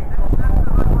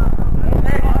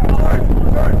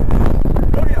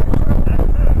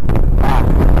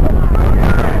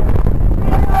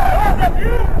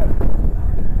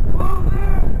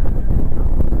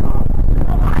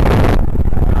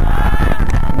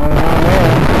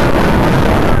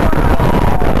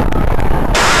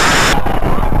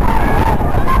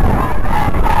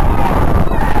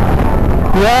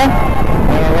 Yeah?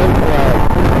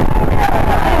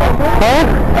 Huh?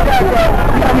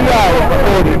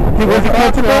 Yeah, 40. Was it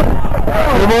catchable?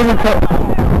 It wasn't catchable.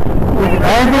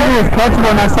 I don't think it was catchable,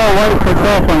 and I saw White push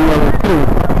off on the other two.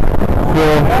 So,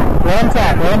 one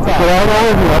tap. So I'll go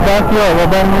with you. I'll back you up. I'll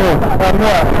back you up. On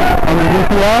what? On the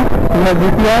DPI? You have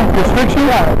DPI? Restriction?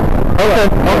 Yeah. Okay.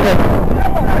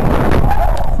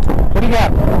 What do you got?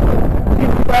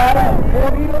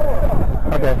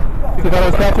 Okay. You thought it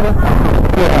was catchable?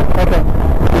 Yeah, okay.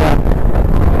 Yeah.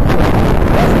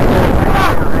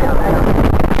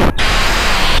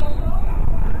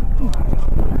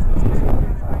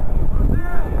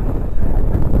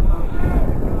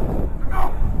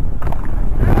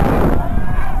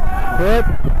 Good.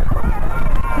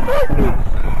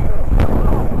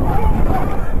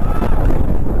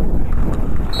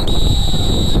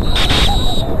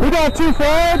 We got 2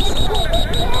 flags.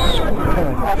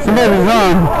 Somebody's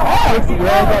on. 60,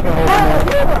 yeah, I got the whole thing.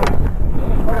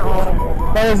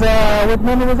 That was, what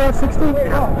number was that? 60? Hey.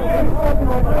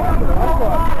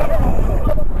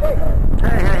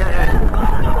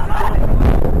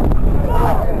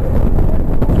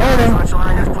 Turning.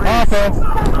 Sunshine, please. Offense.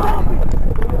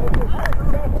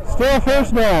 Still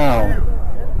first down.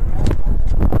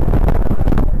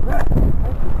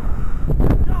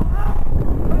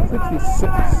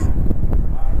 66.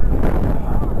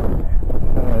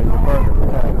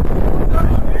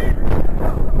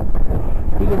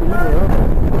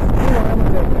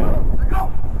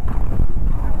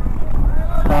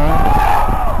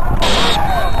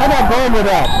 How about going with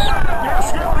that?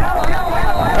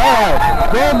 All right,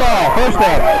 grand ball, first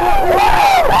down.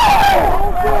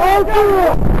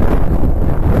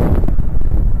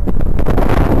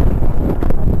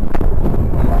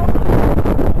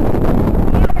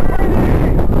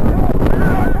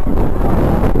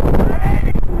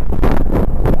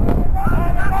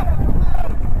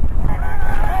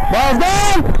 Ball's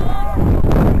down.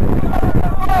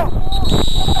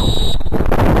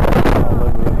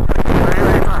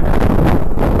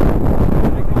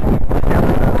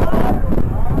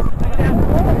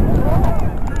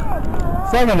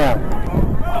 Second down.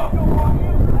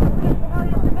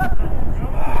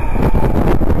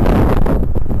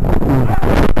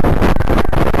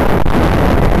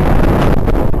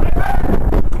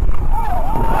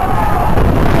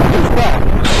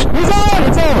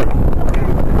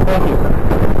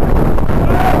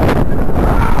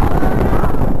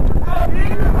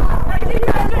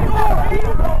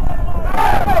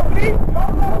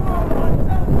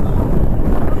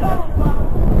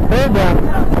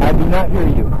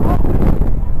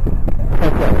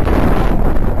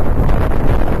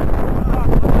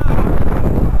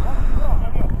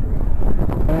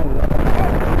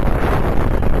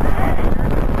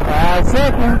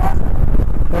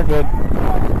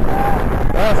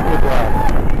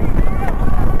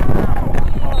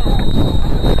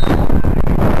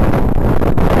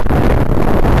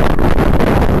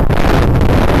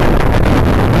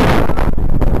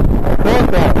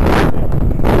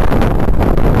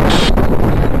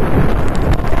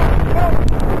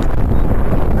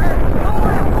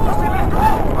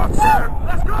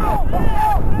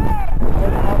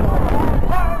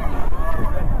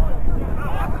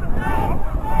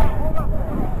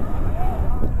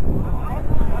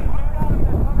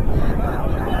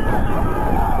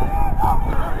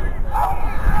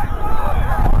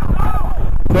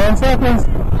 Seconds.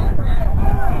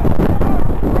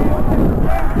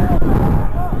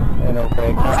 And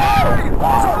okay.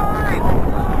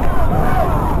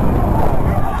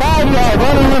 5 yard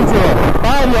running into it.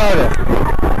 5 yarder.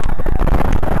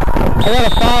 I got a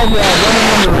 5 yard running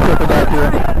into the kicker back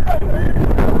here.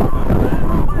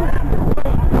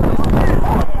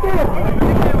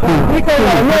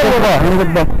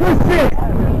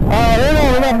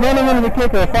 They're not running into the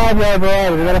kicker, a 5 yard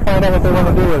variety. We got to find out what they want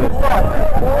to do with it.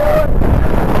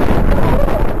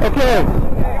 Okay,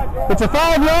 it's a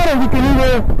 5 yarder. You can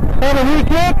either have a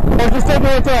re-kick or just take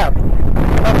a tap.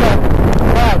 Okay,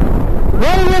 alright.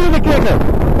 Running into the kicker.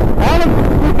 On the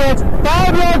defense,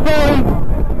 5 yard penalty.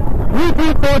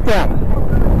 Repeat 4th down.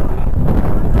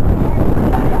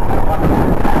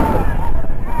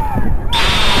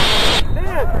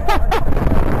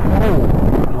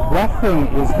 Roughing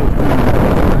is 15 yards.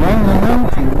 Running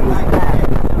into is 5.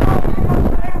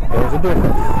 There's a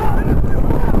difference.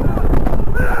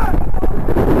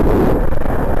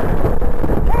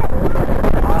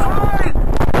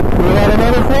 We got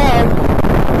another flag.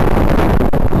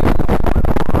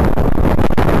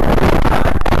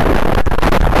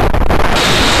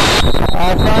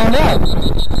 I'll find out.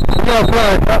 Go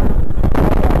flag.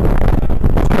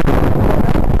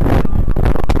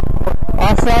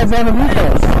 Offsides on the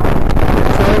defense.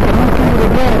 So they can repeat it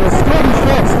again. It's still be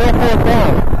short, still 4th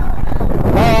down.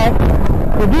 Alright.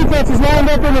 The defense is lined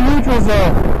up in the neutral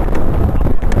zone.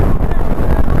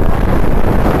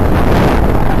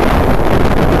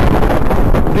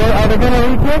 Are they going to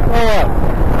re-kick or what?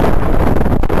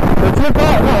 It's your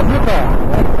call. No, it's your call.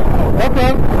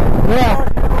 Okay. Yeah.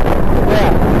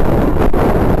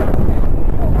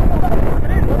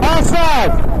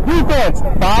 Offside. Defense.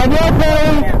 5 yard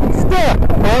penalty. Still.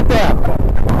 4th down.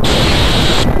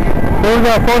 Here we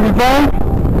go. 4th and 5.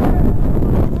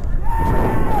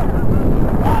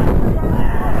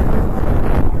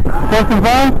 Fourth and 5?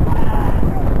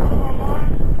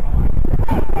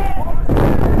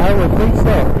 I would think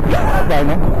so. Right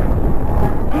now.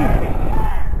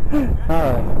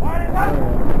 Alright.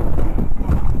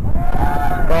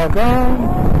 Ball gone.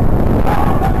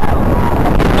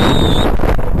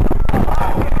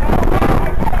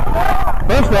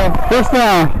 First down. First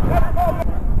down.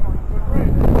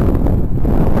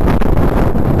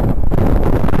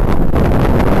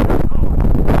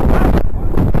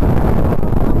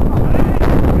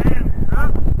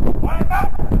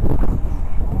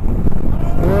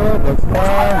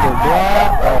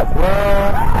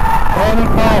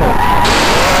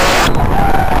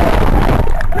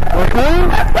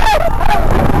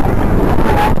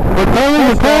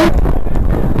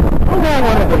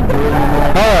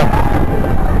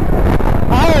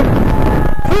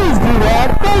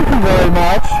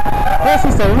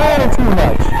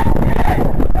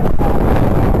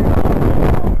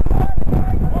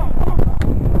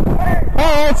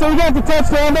 So we got the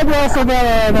touchdown, but we also got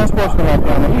an unsportsmanlike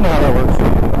down there. You know how that works.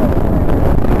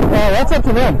 That's up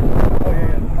to them.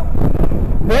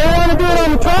 They want to do it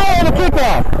on the try or the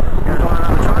kickoff?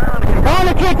 On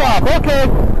the kickoff, okay.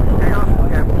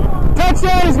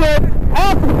 Touchdown is good.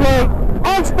 Off the plate.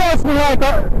 Unsportsmanlike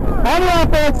on the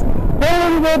offense. They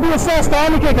will be assessed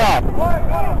on the kickoff.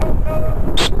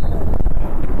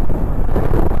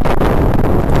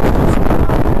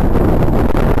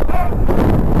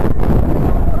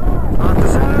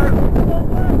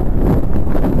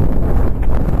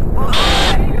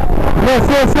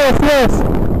 yes.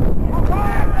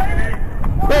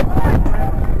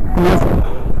 Yes.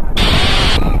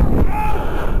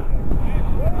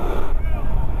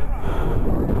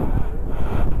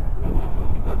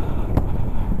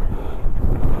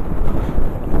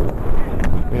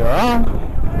 We are on.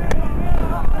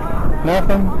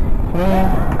 Nothing. Clean.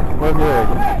 We're good.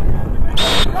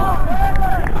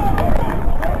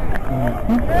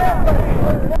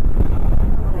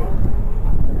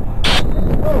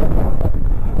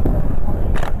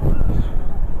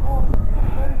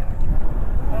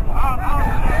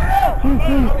 Two,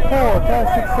 three, 4, 5,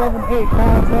 6, 7, 8,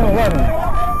 9, 10, 11.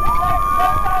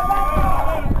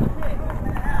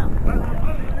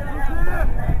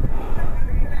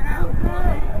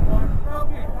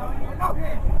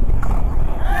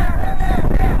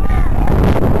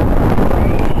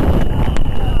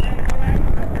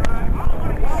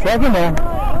 Second down.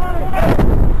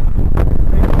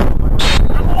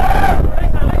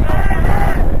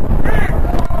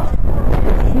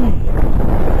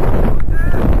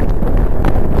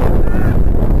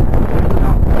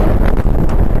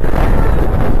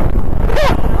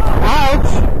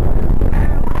 Ouch!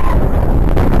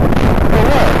 For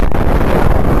what?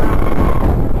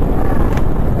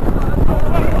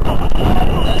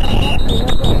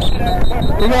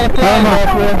 We got a flag back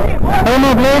here.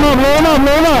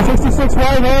 Blow him up. 66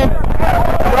 right hand.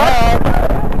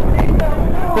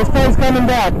 This play's coming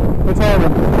back. It's over.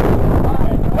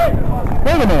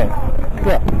 Wait a minute.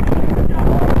 Yeah.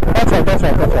 That's right.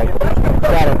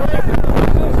 Got it.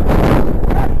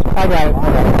 I got it.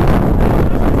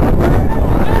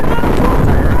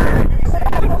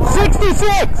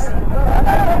 66!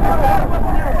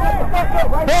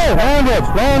 Hey, language,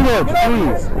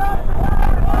 please.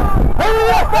 Hurry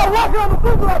up! Stop walking on the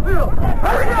football field!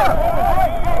 Hurry up!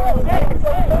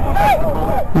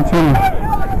 Continue.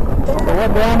 So what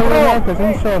down do we have? Because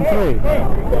he's showing 3.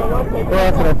 Well,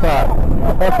 that's what I thought.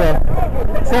 Okay.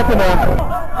 Second down.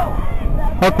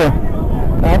 Okay.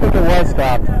 I think it was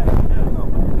stopped.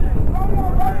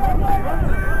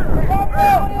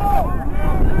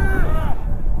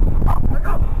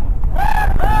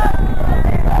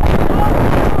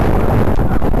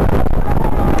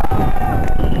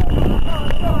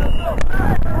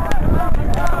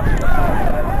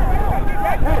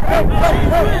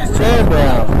 Stand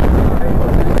down.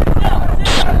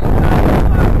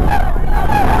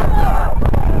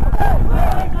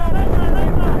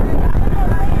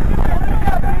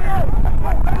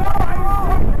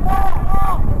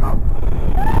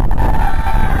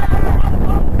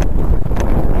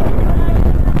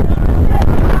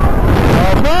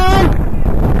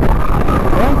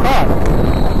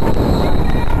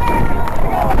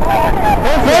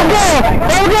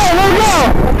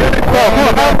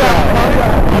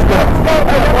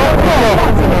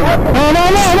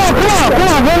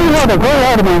 Go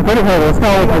harder, man. Go harder. It's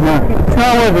not worth it, man. It's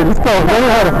not worth it. Let's go. Go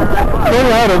harder.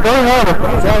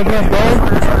 Try again, go.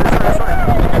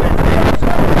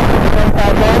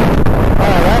 25 going.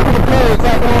 Alright, after the play, it's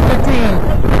at 115.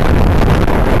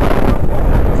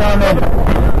 Time in.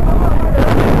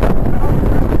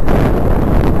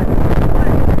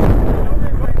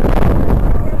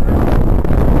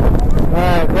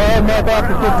 Alright, go ahead and mark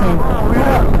after 15.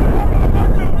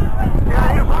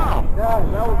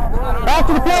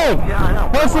 After the play,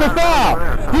 personal foul,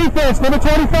 defense, number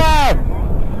 25.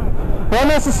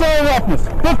 Unnecessary roughness.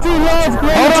 15 yards,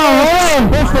 hold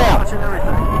on. First down.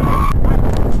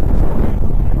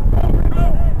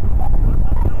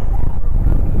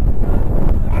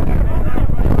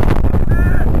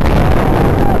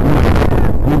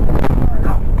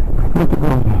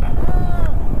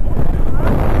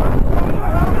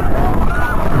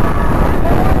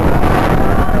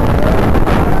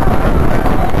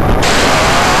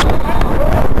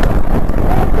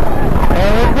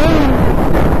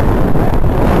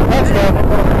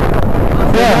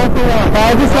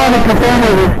 I just want to confirm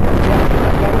with you.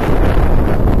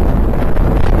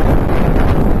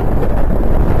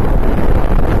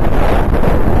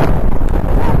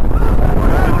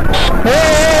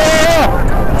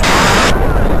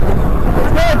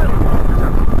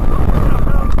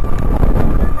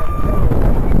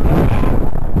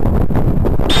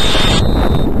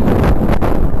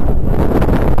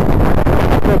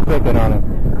 Quit picking on him.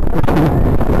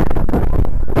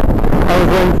 I was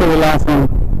waiting for the last one.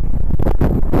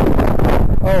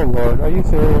 Oh Lord, are you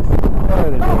serious? Why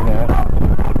are they doing that?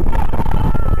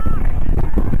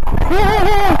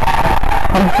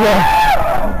 I'm sorry.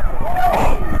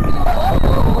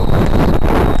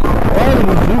 Why did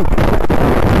you juke?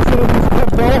 You should have just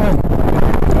kept going.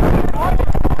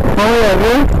 Oh yeah,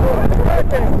 really?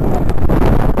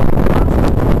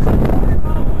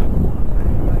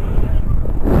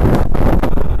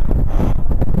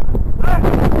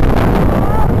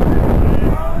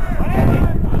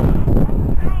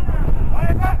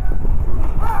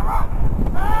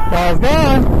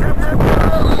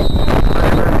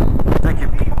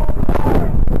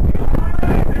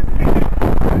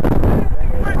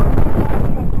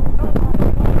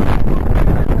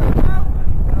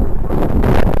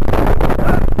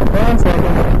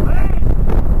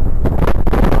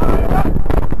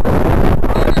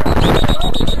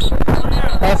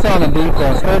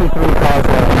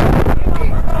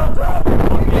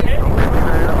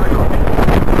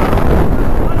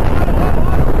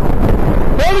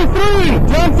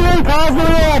 Jumps in, calls the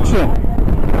reaction.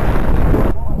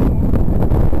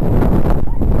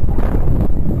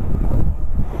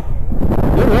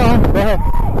 You're on, go ahead.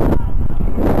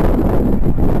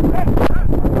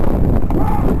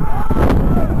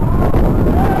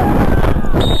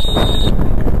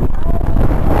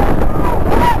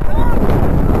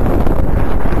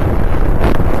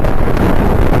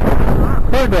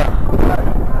 Third down.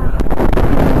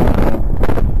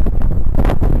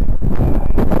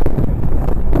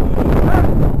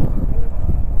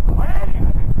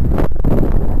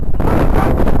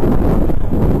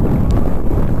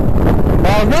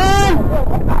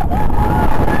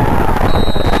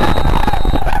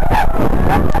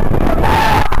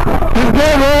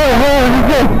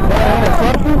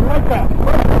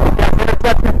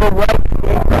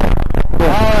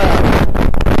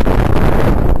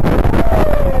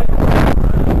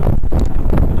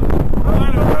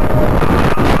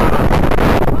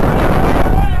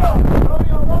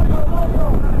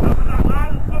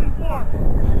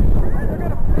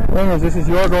 This is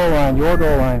your goal line, your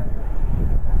goal line.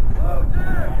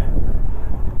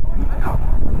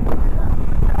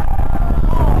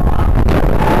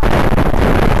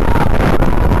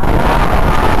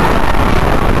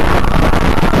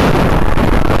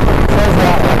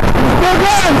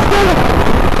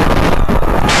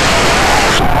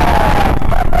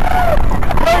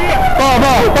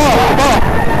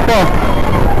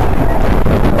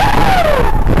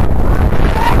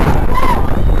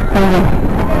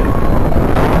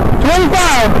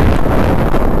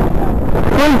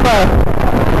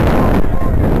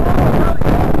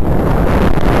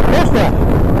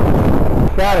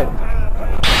 Got it.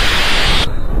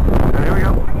 Here we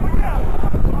go.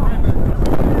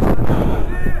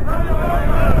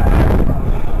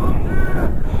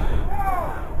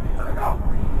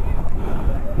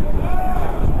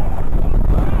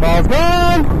 Ball's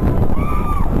gone.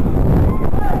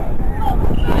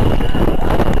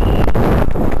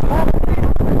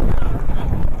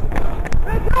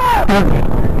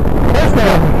 First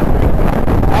down.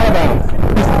 Out of bounds.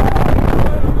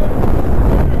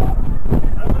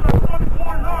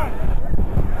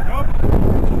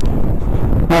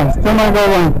 Still my goal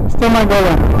line. Still my goal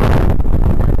line.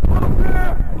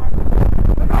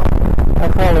 I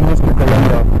call him Mr.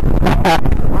 Colombo.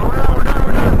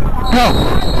 No.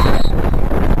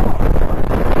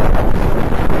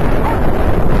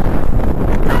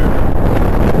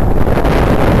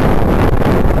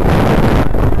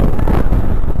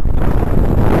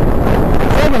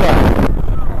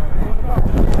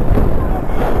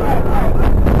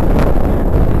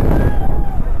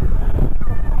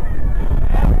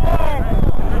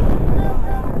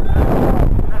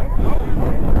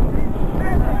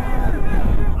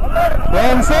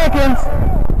 Seconds.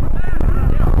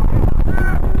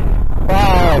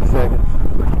 5 seconds.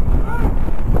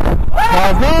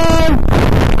 Ball's gone.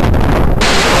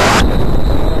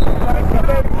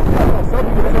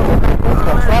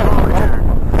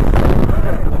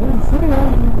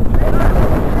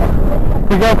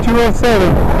 We got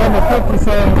 207. Number 50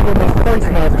 saying his face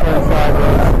mask turned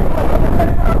sideways.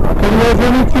 Can you guys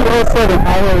hear me? 207. I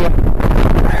hear you.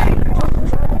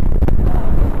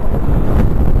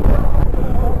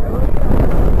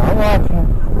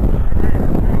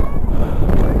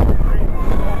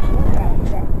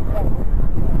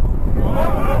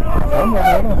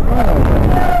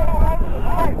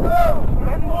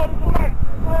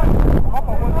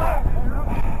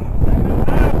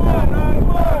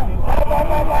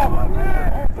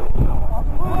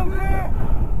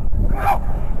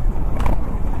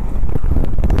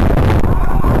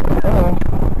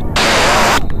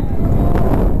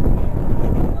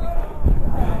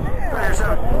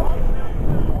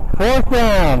 Fourth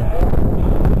down.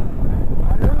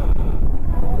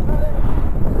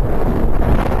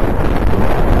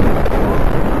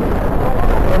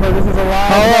 Remember, this is a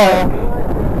live ball.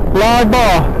 Live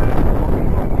ball.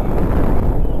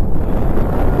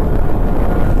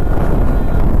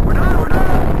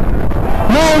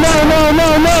 No, no, no, no,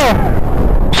 no.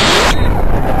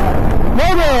 No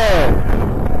good.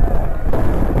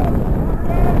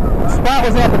 Spot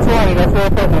was at the 20. That's where I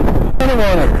put him.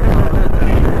 21.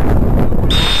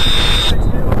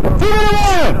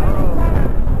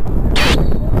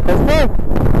 Let's go.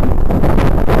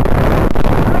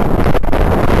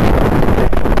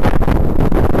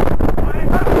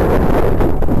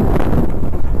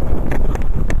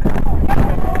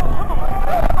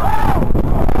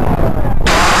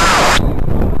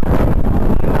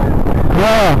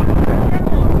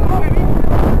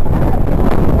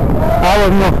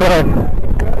 flag, no flag.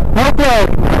 No flag.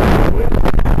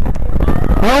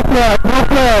 No flag, no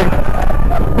flag.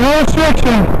 No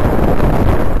restriction.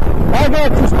 I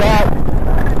got you, Scott.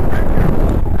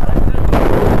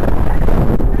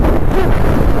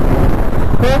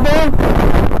 Fair ball?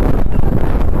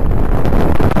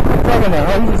 Second down.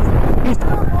 Oh, he's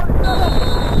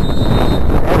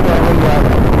okay, we got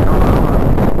it.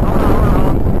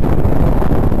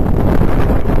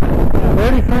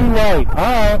 33 right.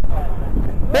 Alright.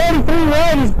 33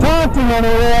 right is taunting on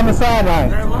on the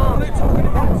sideline.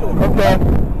 Okay.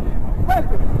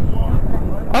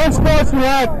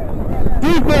 Unsportsmanlike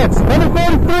defense. Number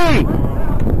 43.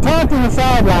 Taunting the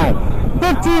sideline.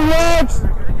 15 yards.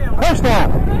 First down.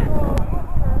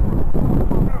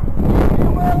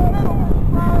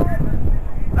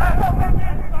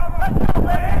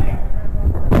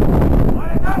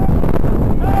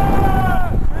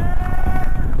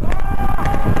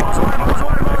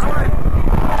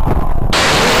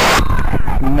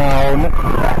 No,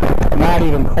 not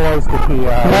even close to PI.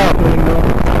 No.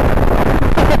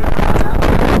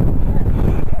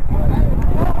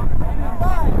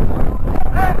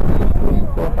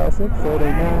 4, 5, 6, 7,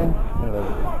 8, 9.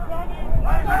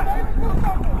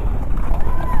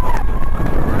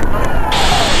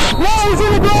 No, he's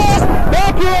in the grass!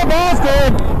 Back here, Boston!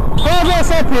 Progress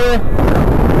up here!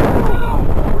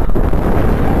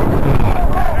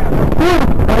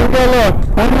 Let me go look.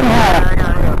 1.5.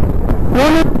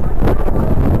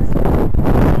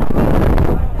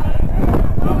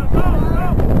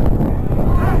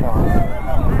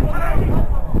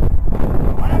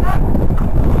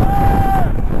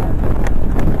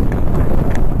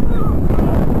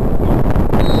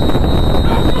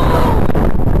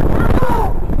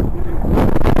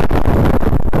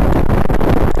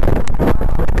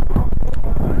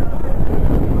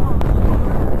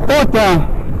 Fourth down.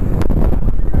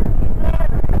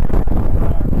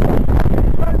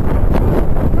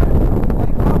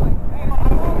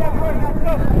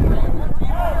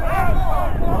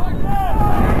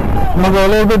 I'm going to go a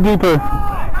little bit deeper.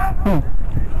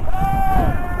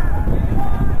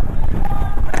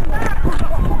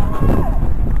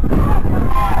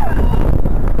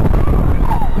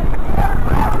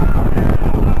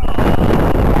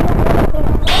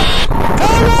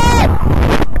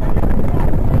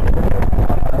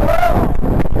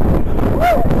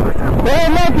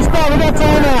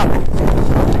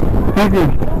 Thank you.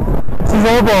 This is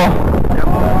our ball.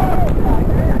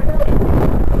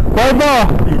 White ball.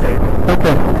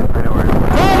 Okay.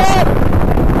 Time up!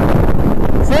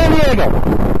 San Diego.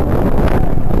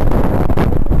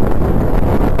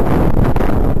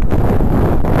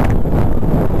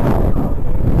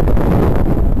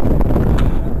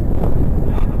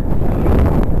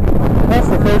 That's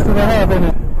the first of the half, isn't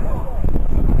it?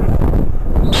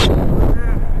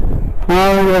 Now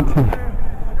we got two.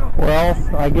 Well,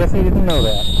 I guess he didn't know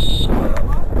that.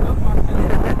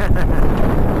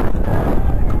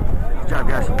 Good job,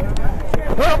 guys.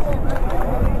 Well,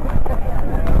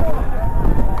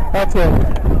 that's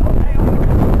it.